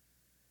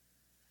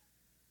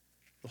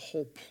 the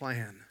whole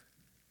plan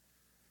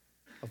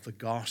of the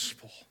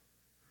gospel,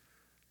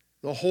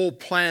 the whole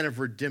plan of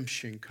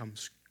redemption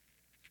comes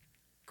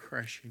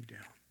crashing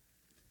down.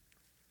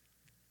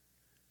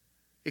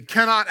 It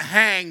cannot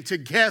hang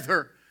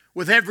together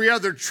with every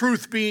other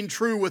truth being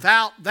true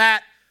without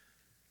that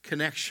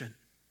connection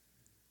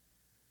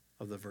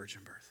of the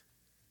virgin birth.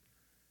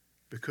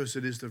 Because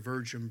it is the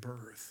virgin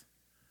birth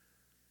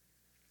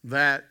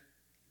that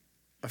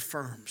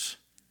affirms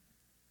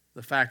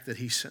the fact that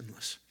he's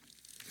sinless.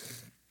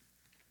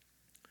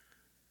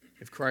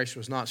 If Christ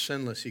was not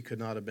sinless, he could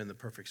not have been the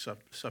perfect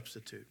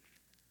substitute.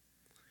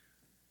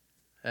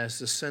 As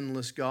the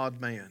sinless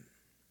God-man,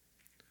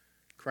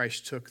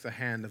 Christ took the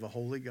hand of a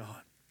holy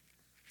God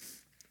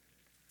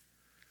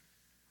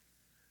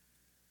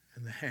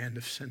and the hand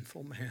of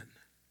sinful man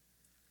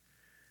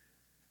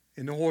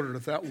in order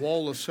that that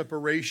wall of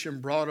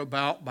separation brought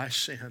about by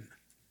sin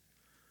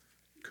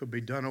could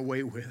be done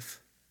away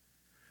with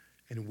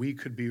and we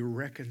could be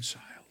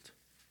reconciled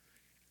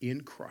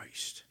in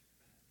Christ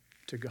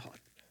to God.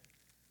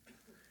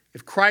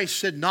 If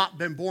Christ had not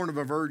been born of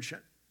a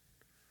virgin,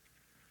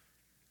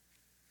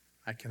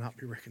 I cannot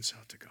be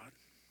reconciled to God.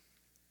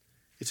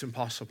 It's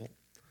impossible.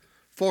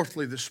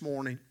 Fourthly, this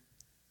morning,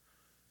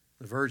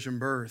 the virgin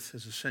birth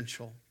is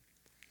essential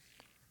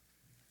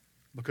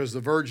because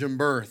the virgin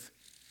birth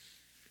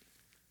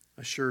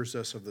assures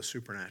us of the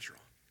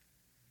supernatural.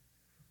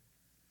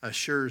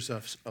 Assures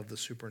us of the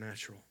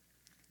supernatural.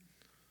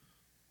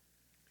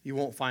 You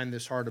won't find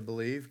this hard to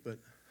believe, but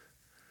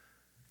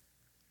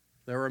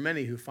there are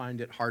many who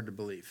find it hard to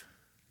believe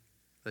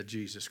that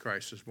Jesus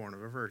Christ was born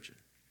of a virgin.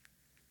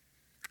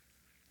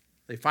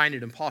 They find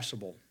it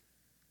impossible,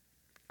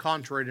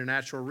 contrary to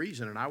natural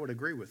reason, and I would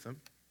agree with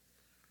them.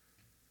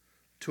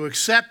 To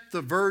accept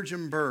the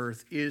virgin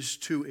birth is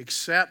to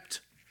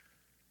accept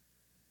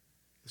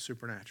the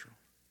supernatural.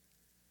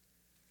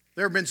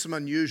 There have been some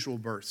unusual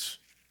births.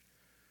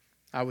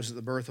 I was at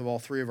the birth of all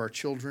three of our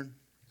children.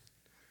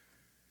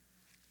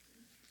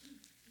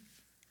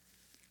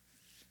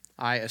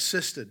 I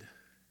assisted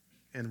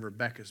in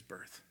Rebecca's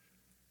birth.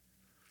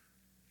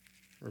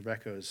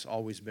 Rebecca has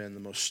always been the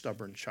most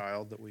stubborn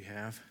child that we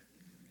have.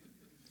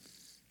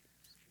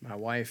 My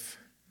wife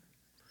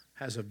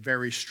has a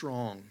very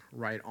strong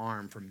right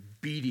arm from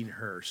beating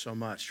her so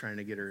much trying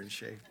to get her in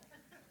shape.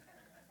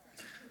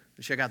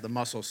 She got the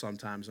muscle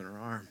sometimes in her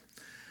arm.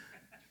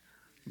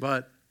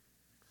 But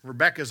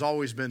Rebecca's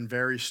always been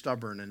very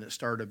stubborn, and it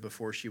started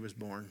before she was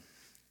born.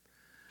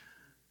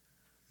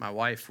 My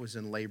wife was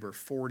in labor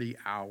 40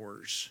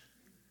 hours.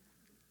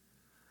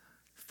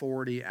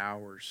 40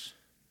 hours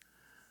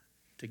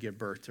to give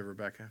birth to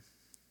Rebecca.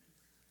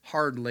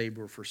 Hard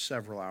labor for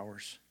several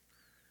hours.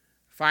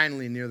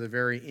 Finally, near the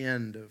very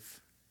end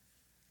of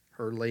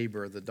her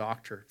labor, the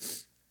doctor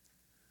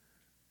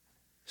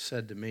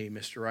said to me,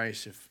 "Mr.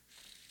 Rice, if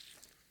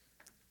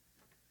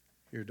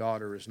your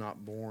daughter is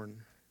not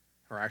born,"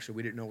 or actually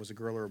we didn't know it was a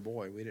girl or a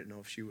boy. We didn't know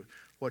if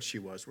what she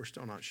was. We're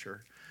still not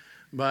sure.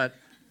 But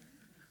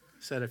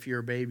said, "If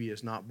your baby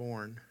is not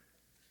born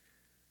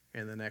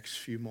in the next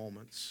few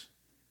moments,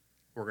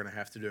 we're going to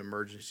have to do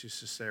emergency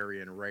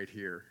cesarean right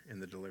here in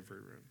the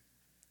delivery room."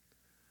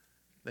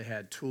 They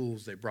had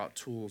tools. They brought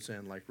tools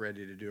in like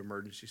ready to do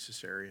emergency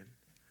cesarean.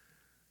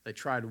 They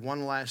tried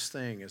one last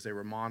thing as they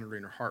were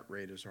monitoring her heart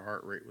rate as her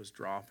heart rate was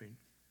dropping.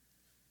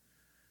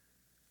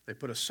 They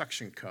put a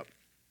suction cup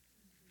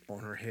on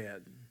her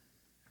head.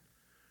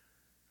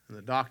 And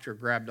the doctor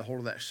grabbed a hold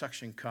of that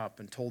suction cup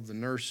and told the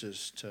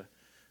nurses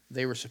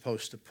they were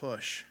supposed to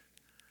push.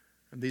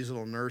 And these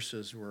little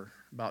nurses were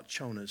about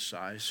Chona's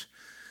size.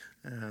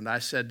 And I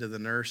said to the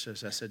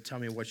nurses, I said, "Tell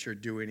me what you're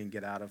doing and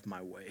get out of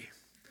my way."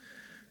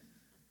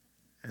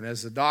 And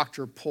as the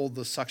doctor pulled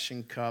the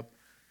suction cup,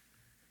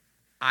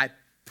 I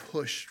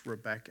pushed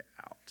Rebecca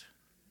out.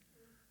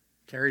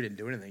 Carrie didn't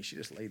do anything. She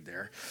just laid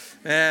there.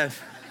 And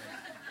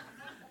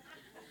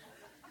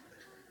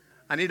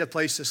I need a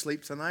place to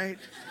sleep tonight.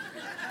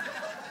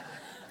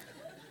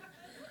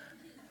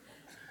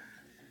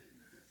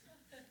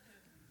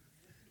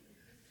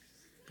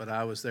 But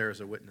I was there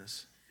as a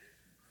witness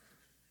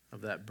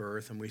of that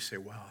birth, and we say,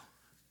 wow,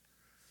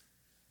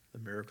 the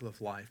miracle of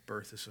life,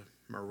 birth is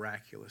a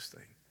miraculous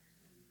thing.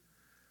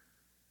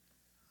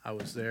 I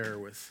was there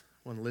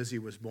when Lizzie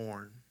was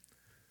born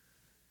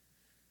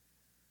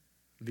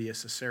via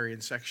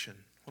cesarean section.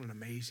 What an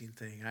amazing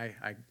thing.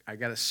 I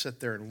got to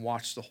sit there and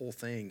watch the whole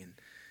thing, and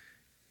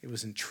it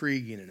was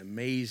intriguing and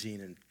amazing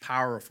and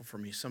powerful for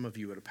me. Some of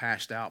you would have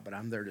passed out, but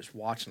I'm there just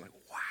watching like,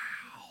 wow.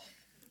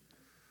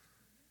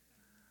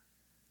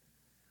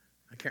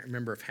 I can't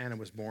remember if Hannah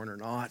was born or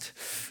not,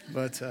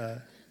 but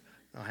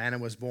Hannah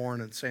was born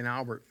at St.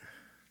 Albert.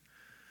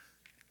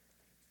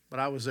 But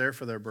I was there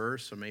for their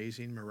births,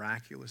 amazing,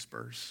 miraculous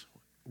births.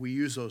 We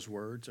use those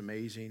words,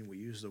 amazing. We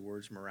use the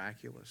words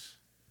miraculous.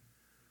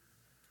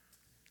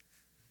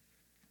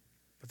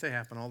 But they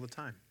happen all the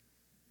time.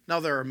 Now,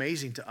 they're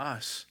amazing to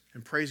us,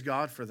 and praise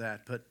God for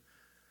that. But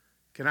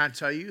can I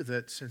tell you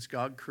that since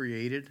God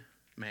created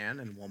man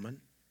and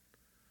woman,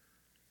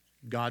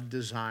 God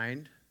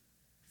designed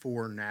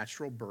for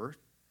natural birth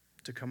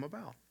to come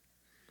about.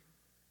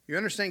 You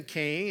understand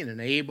Cain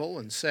and Abel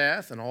and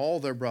Seth and all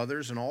their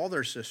brothers and all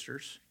their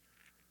sisters,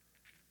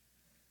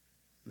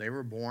 they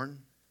were born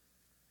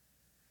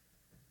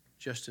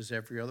just as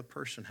every other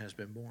person has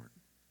been born.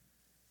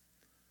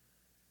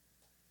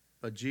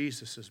 But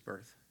Jesus'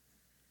 birth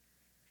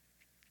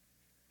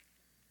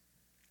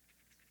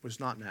was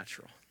not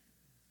natural.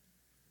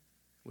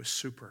 It was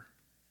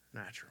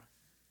supernatural.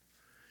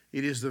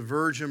 It is the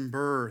virgin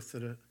birth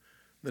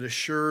that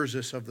assures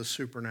us of the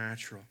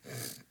supernatural.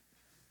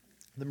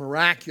 The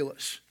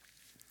miraculous.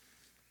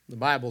 The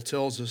Bible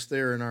tells us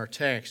there in our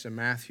text in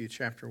Matthew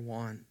chapter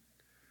 1.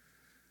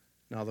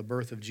 Now the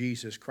birth of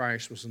Jesus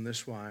Christ was in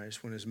this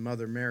wise. When his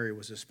mother Mary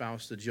was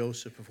espoused to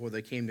Joseph, before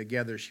they came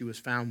together, she was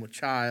found with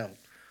child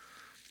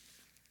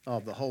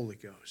of the Holy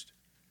Ghost.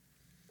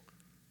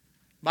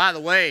 By the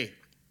way,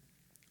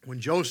 when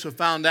Joseph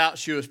found out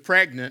she was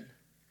pregnant,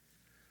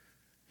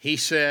 he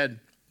said,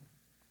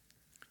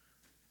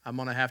 I'm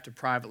going to have to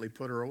privately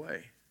put her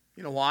away.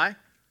 You know why?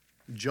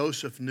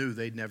 Joseph knew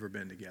they'd never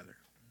been together.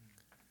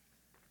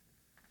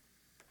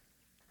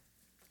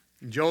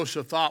 And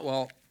Joseph thought,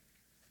 well,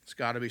 it's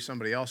got to be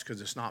somebody else because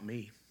it's not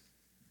me.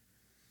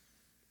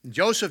 And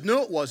Joseph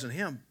knew it wasn't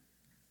him.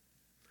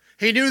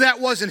 He knew that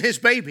wasn't his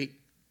baby.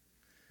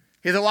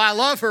 He thought, well, I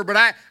love her, but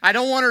I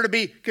don't want her to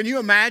be. Can you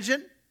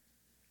imagine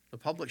the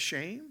public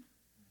shame?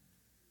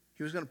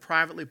 He was going to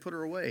privately put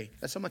her away.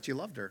 That's how much he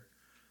loved her.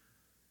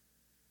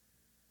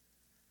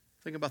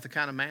 Think about the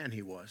kind of man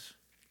he was.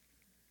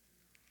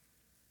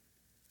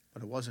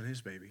 But it wasn't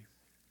his baby.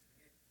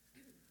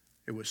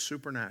 It was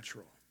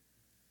supernatural.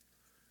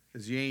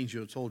 As the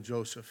angel told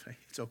Joseph, hey,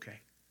 it's okay.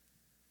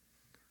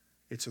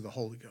 It's of the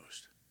Holy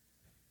Ghost.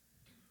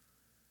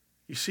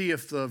 You see,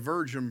 if the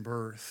virgin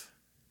birth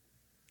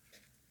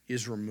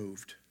is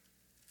removed,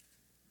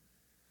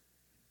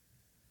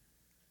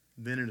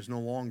 then it is no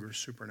longer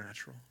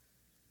supernatural.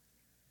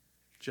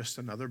 Just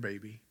another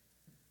baby.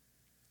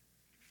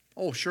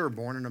 Oh, sure,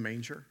 born in a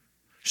manger.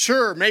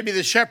 Sure, maybe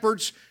the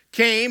shepherds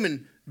came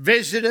and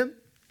visited him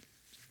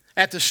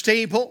at the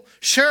stable.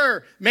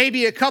 Sure,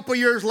 maybe a couple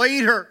years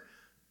later,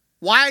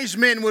 wise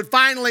men would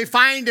finally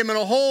find him in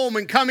a home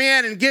and come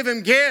in and give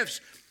him gifts.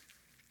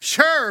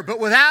 Sure, but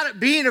without it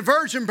being a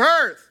virgin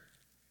birth.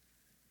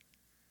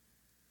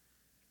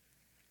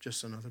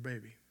 Just another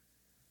baby.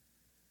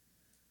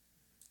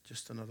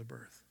 Just another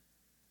birth.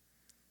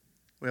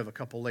 We have a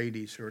couple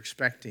ladies who are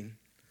expecting,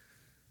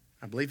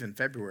 I believe in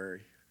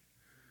February.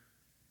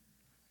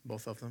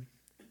 Both of them.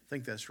 I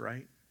think that's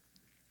right.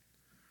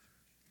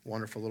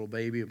 Wonderful little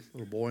baby, a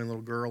little boy and a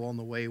little girl on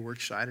the way. We're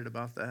excited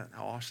about that.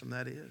 How awesome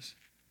that is.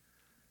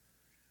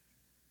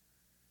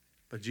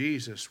 But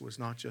Jesus was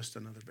not just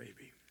another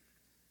baby.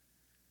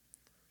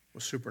 It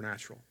was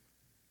supernatural.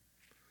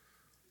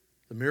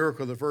 The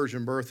miracle of the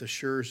virgin birth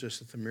assures us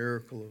that the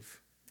miracle of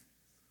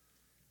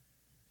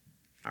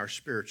our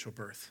spiritual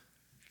birth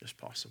is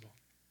possible.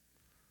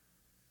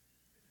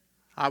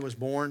 I was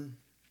born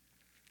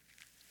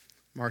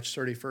March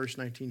 31st,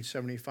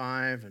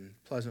 1975 in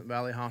Pleasant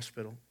Valley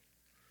Hospital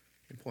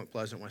in Point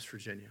Pleasant, West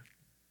Virginia.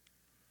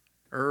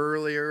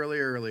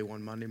 Early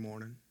one Monday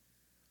morning.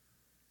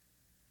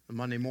 The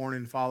Monday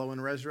morning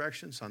following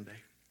Resurrection Sunday.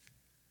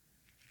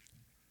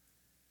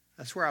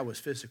 That's where I was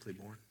physically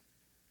born.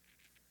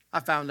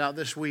 I found out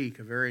this week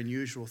a very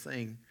unusual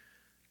thing.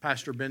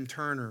 Pastor Ben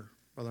Turner,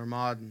 Brother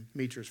Ahmad and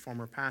Mitra's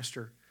former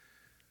pastor,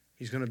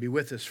 he's going to be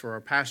with us for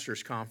our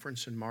pastors'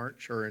 conference in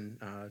March or in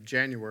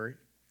January.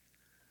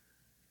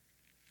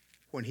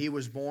 When he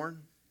was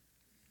born,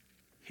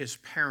 his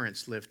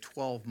parents lived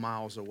 12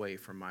 miles away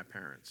from my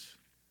parents.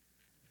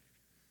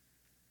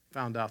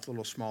 Found out a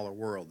little smaller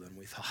world than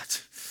we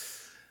thought.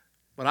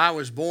 But I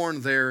was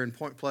born there in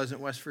Point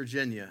Pleasant, West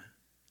Virginia,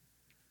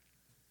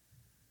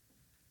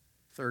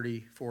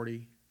 30,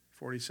 40,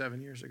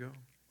 47 years ago,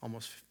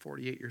 almost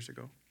 48 years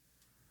ago.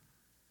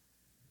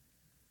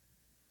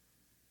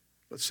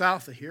 But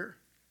south of here,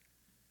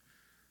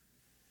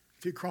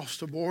 if you cross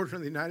the border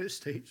in the United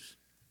States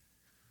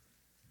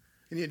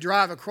and you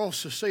drive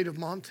across the state of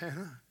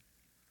Montana,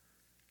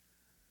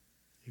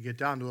 you get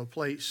down to a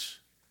place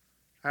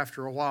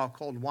after a while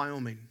called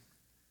Wyoming.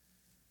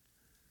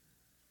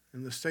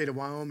 In the state of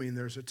Wyoming,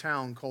 there's a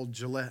town called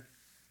Gillette.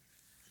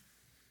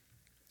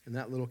 In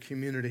that little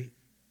community,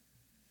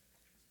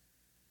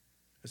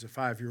 as a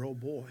 5-year-old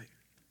boy,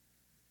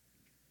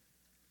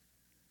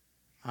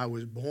 I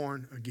was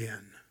born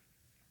again.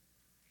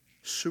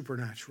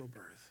 Supernatural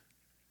birth.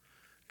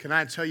 Can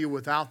I tell you,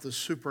 without the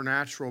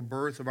supernatural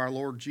birth of our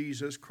Lord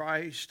Jesus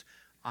Christ,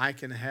 I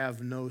can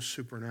have no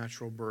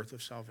supernatural birth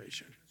of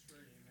salvation.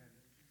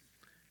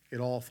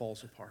 It all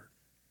falls apart.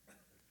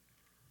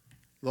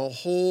 The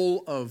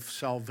whole of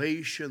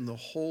salvation, the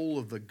whole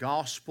of the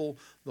gospel,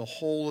 the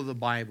whole of the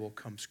Bible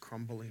comes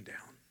crumbling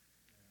down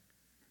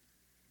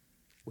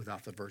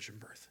without the virgin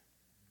birth.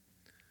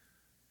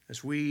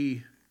 As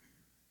we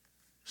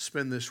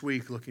spend this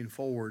week looking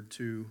forward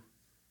to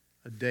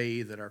a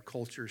day that our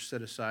culture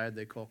set aside,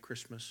 they call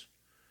Christmas,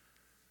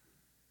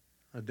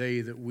 a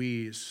day that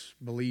we as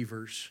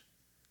believers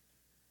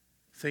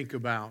think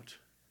about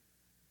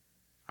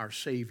our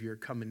Savior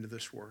coming to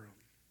this world.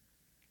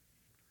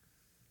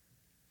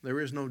 There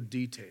is no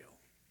detail.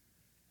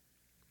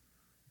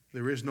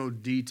 There is no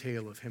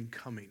detail of Him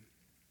coming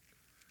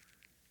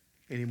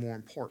any more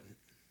important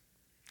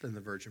than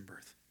the virgin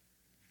birth.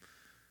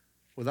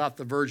 Without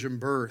the virgin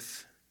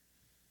birth,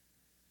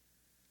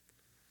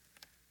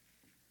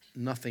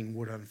 nothing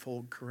would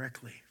unfold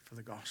correctly for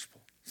the gospel.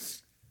 I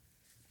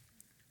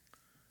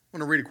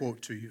want to read a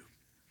quote to you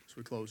as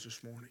we close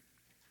this morning.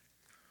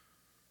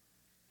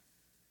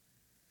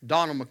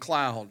 Donald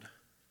MacLeod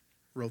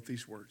wrote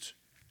these words.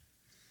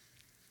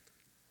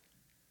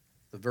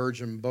 The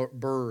virgin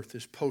birth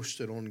is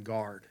posted on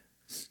guard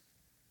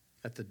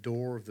at the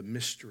door of the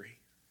mystery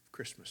of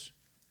Christmas.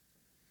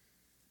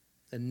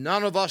 And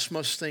none of us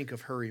must think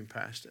of hurrying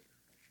past it.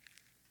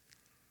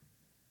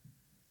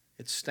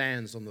 It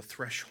stands on the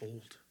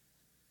threshold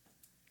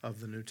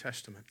of the New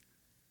Testament.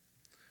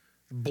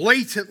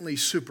 Blatantly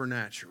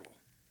supernatural,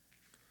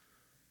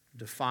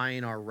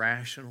 defying our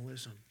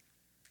rationalism,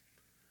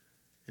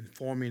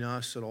 informing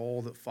us that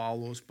all that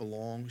follows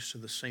belongs to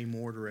the same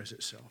order as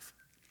itself.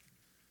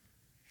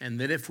 And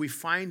that if we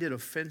find it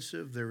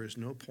offensive, there is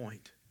no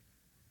point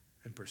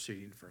in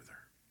proceeding further.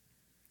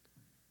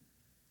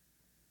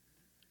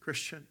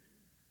 Christian,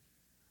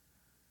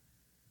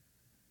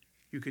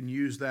 you can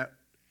use that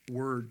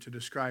word to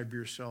describe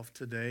yourself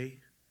today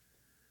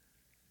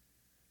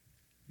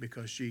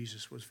because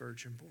Jesus was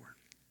virgin born.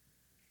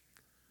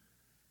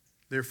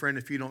 Dear friend,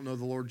 if you don't know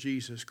the Lord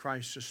Jesus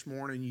Christ this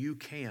morning, you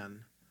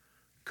can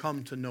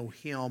come to know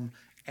Him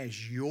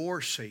as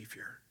your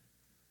Savior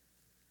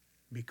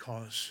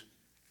because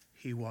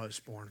He was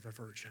born of a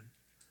virgin.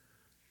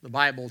 The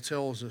Bible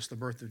tells us the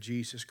birth of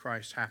Jesus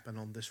Christ happened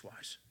on this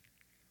wise.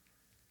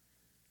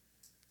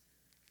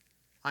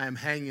 I am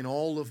hanging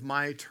all of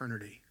my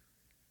eternity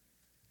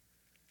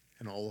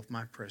and all of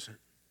my present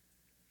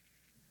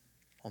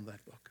on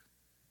that book.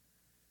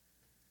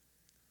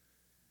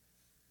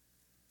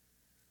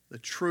 The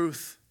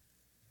truth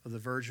of the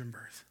virgin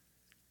birth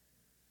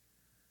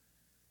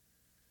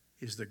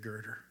is the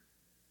girder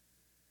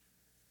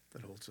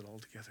that holds it all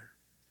together.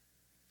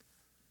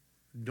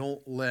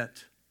 Don't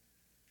let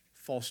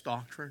false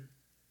doctrine,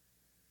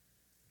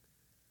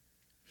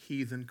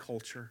 heathen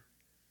culture,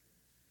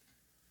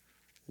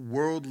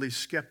 worldly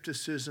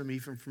skepticism,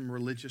 even from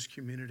religious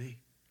community,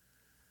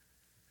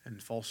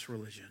 and false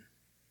religion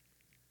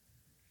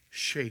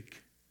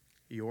shake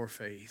your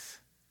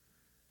faith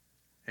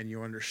and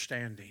your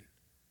understanding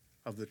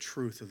of the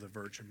truth of the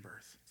virgin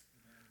birth.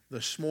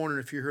 This morning,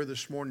 if you're here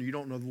this morning, you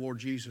don't know the Lord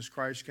Jesus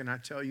Christ, can I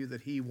tell you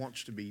that He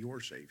wants to be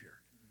your Savior?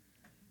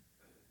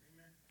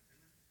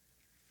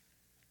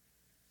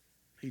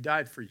 He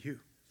died for you.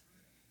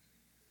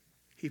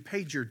 He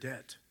paid your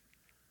debt,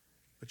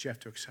 but you have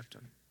to accept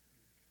Him.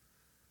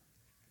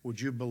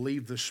 Would you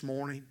believe this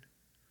morning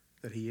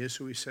that He is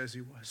who He says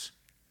He was?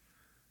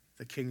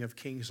 The King of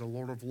Kings, the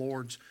Lord of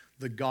Lords,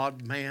 the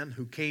God-man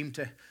who came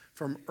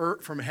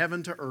from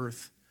heaven to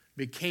earth,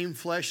 became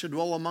flesh to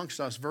dwell amongst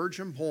us,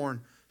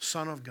 virgin-born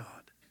Son of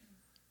God,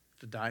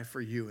 to die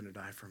for you and to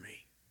die for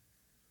me.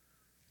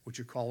 Would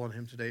you call on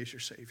Him today as your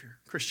Savior?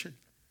 Christian,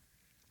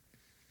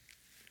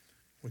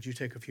 would you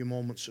take a few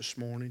moments this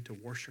morning to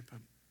worship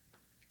Him,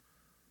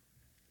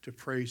 to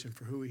praise Him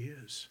for who He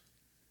is?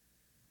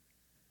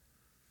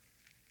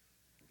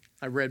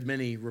 I read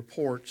many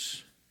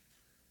reports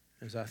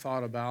as I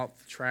thought about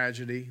the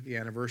tragedy, the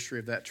anniversary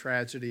of that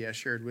tragedy I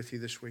shared with you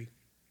this week.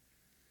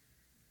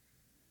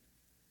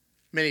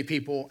 Many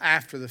people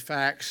after the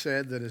fact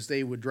said that as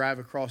they would drive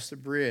across the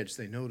bridge,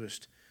 they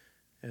noticed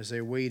as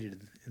they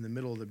waited in the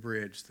middle of the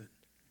bridge that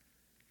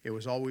it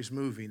was always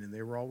moving and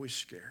they were always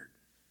scared.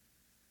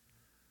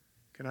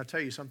 Can I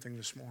tell you something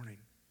this morning?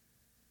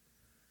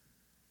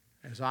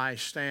 As I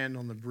stand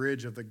on the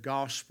bridge of the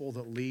gospel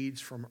that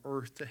leads from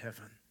earth to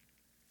heaven,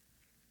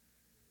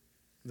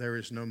 there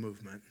is no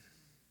movement.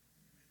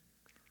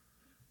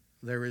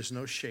 There is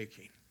no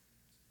shaking.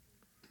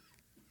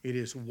 It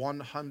is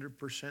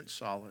 100%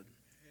 solid.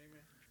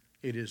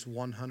 It is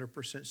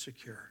 100%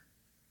 secure.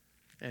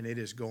 And it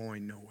is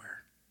going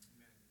nowhere.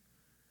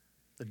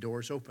 The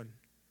door's open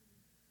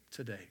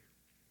today.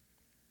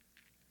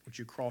 Would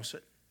you cross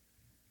it?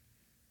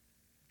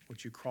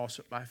 Would you cross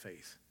it by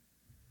faith?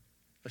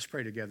 Let's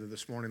pray together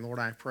this morning. Lord,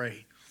 I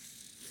pray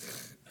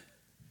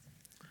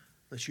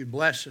that you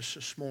bless us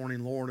this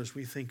morning, Lord, as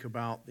we think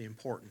about the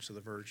importance of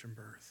the virgin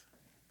birth.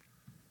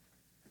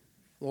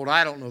 Lord,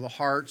 I don't know the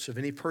hearts of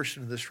any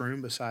person in this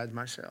room besides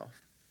myself.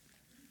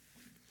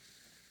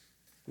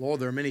 Lord,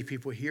 there are many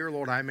people here,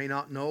 Lord, I may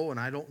not know, and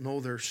I don't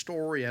know their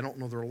story. I don't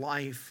know their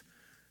life.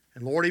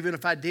 And Lord, even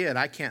if I did,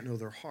 I can't know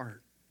their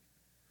heart.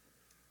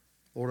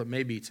 Lord, it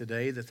may be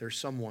today that there's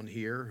someone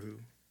here who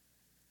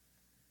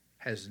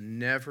has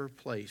never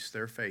placed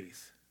their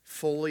faith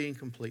fully and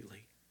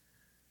completely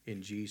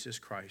in Jesus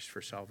Christ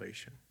for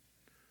salvation.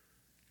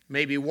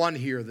 Maybe one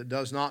here that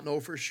does not know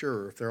for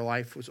sure if their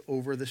life was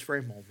over this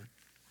very moment,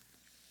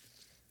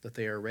 that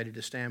they are ready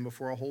to stand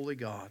before a holy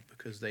God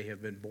because they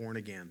have been born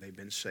again. They've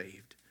been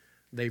saved.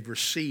 They've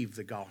received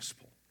the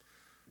gospel,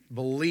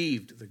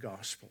 believed the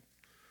gospel.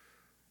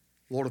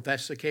 Lord, if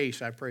that's the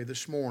case, I pray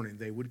this morning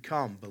they would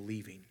come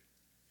believing.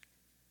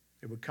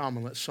 They would come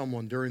and let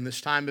someone during this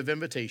time of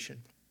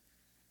invitation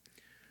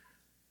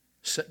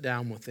sit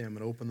down with them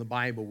and open the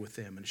Bible with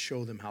them and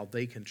show them how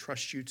they can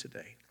trust you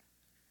today.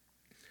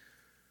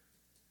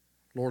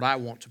 Lord, I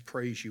want to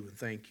praise you and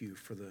thank you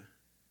for the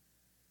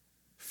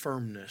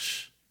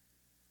firmness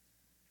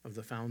of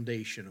the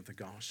foundation of the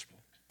gospel.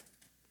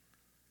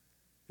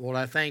 Lord,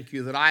 I thank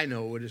you that I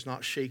know it is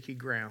not shaky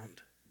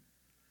ground.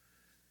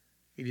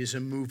 It is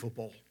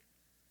immovable,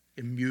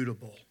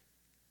 immutable.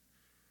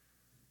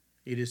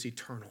 It is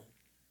eternal.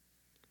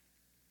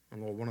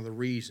 And Lord, one of the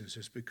reasons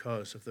is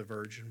because of the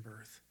virgin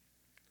birth.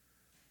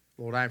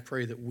 Lord, I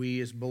pray that we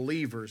as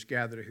believers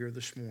gathered here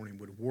this morning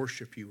would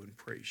worship you and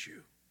praise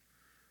you.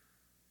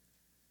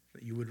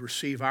 That you would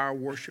receive our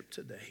worship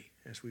today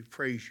as we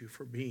praise you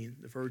for being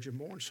the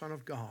virgin-born Son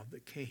of God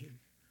that came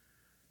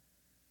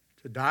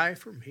to die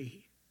for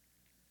me.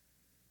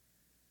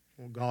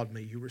 Oh God,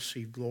 may you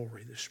receive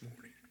glory this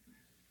morning.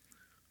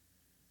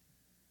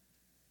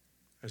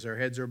 As our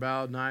heads are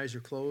bowed and eyes are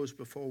closed,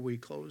 before we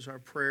close our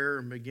prayer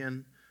and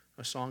begin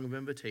a song of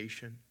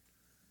invitation,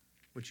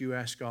 would you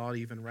ask God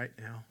even right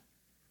now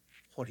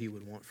what he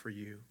would want for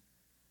you,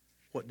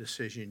 what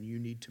decision you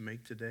need to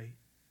make today,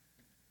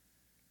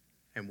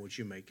 and would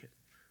you make it?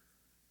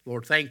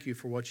 Lord, thank you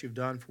for what you've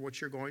done, for what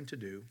you're going to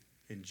do.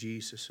 In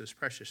Jesus'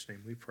 precious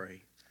name we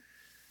pray.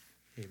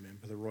 Amen.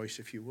 Brother Royce,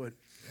 if you would.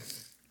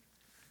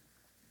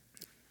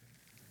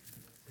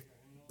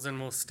 And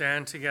we'll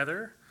stand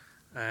together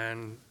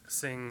and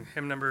sing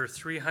hymn number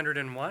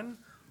 301,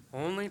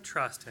 Only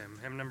Trust Him,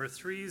 hymn number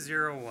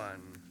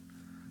 301.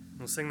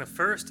 We'll sing the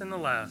first and the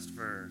last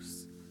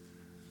verse.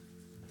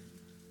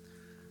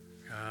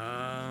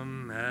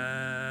 Come,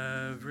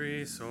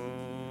 every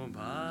soul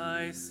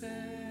by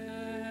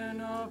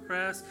sin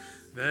oppressed,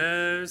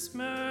 there's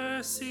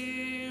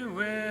mercy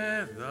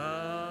with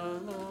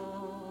the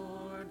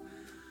Lord,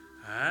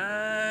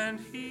 and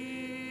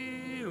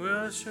he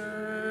will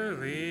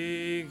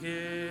surely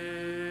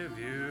give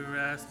you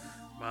rest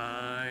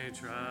by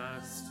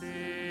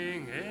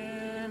trusting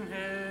in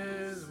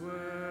his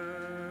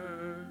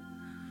word.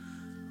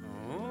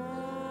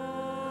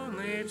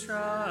 Only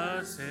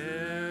trust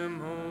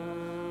him,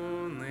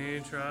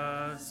 only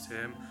trust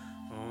him,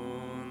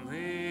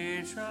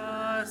 only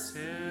trust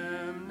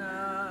him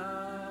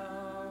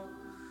now.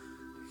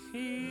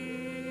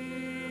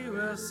 He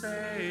will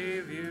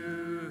save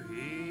you,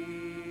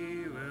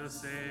 he will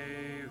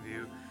save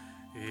you,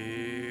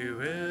 he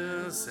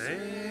will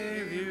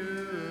save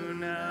you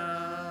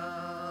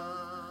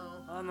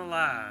now. On the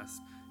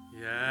last,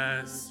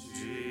 yes,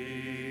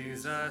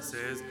 Jesus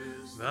is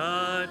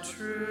the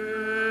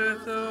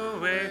truth, the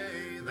way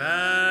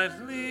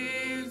that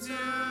leads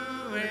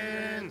you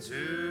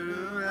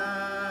into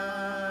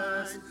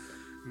rest.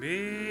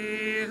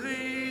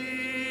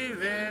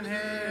 Believe in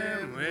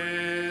him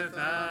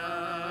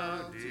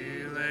without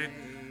delay,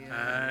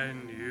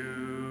 and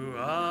you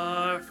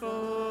are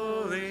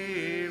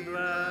fully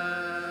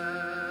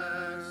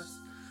blessed.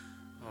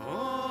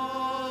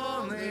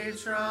 Only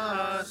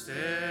trust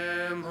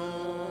him,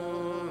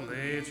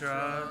 only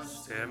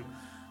trust him,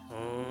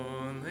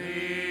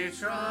 only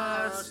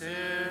trust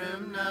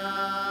him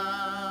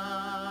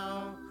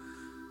now.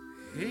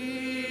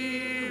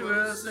 He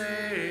will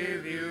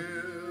save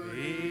you,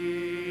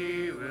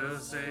 he will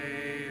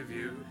save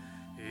you,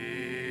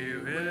 he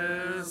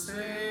will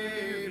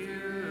save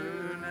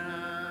you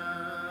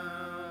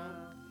now.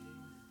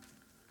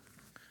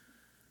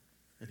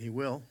 And he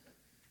will.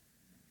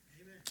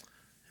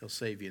 He'll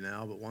save you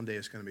now, but one day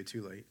it's going to be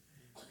too late.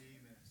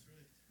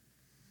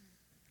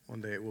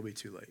 One day it will be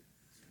too late.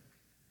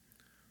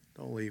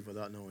 Don't leave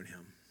without knowing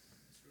him.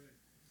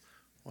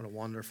 What a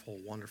wonderful,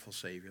 wonderful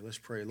Savior. Let's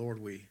pray. Lord,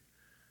 we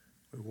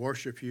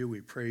worship you.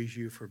 We praise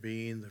you for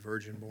being the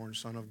virgin-born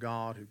Son of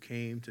God who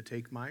came to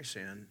take my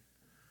sin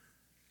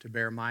to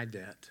bear my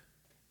debt,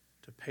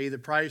 to pay the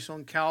price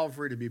on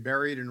Calvary, to be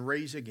buried and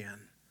raised again,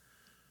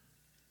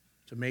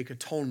 to make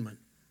atonement,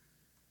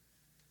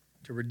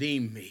 to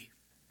redeem me.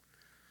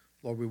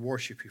 Lord, we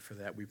worship you for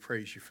that. We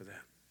praise you for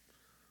that.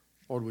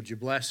 Lord, would you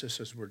bless us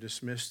as we're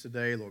dismissed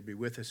today? Lord, be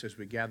with us as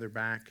we gather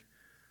back.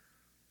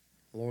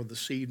 Lord,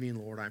 this evening,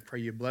 Lord, I pray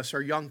you bless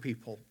our young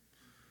people,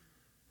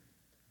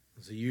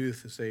 as the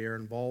youth, as they are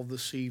involved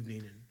this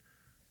evening in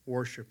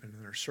worship and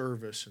in their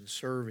service and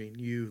serving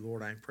you.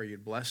 Lord, I pray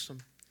you'd bless them.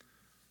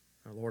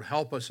 Now, Lord,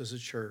 help us as a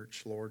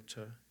church, Lord,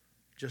 to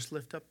just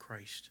lift up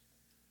Christ.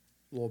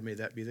 Lord, may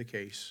that be the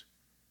case.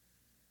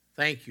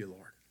 Thank you,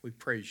 Lord. We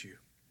praise you.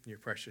 In your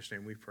precious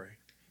name we pray.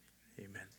 Amen.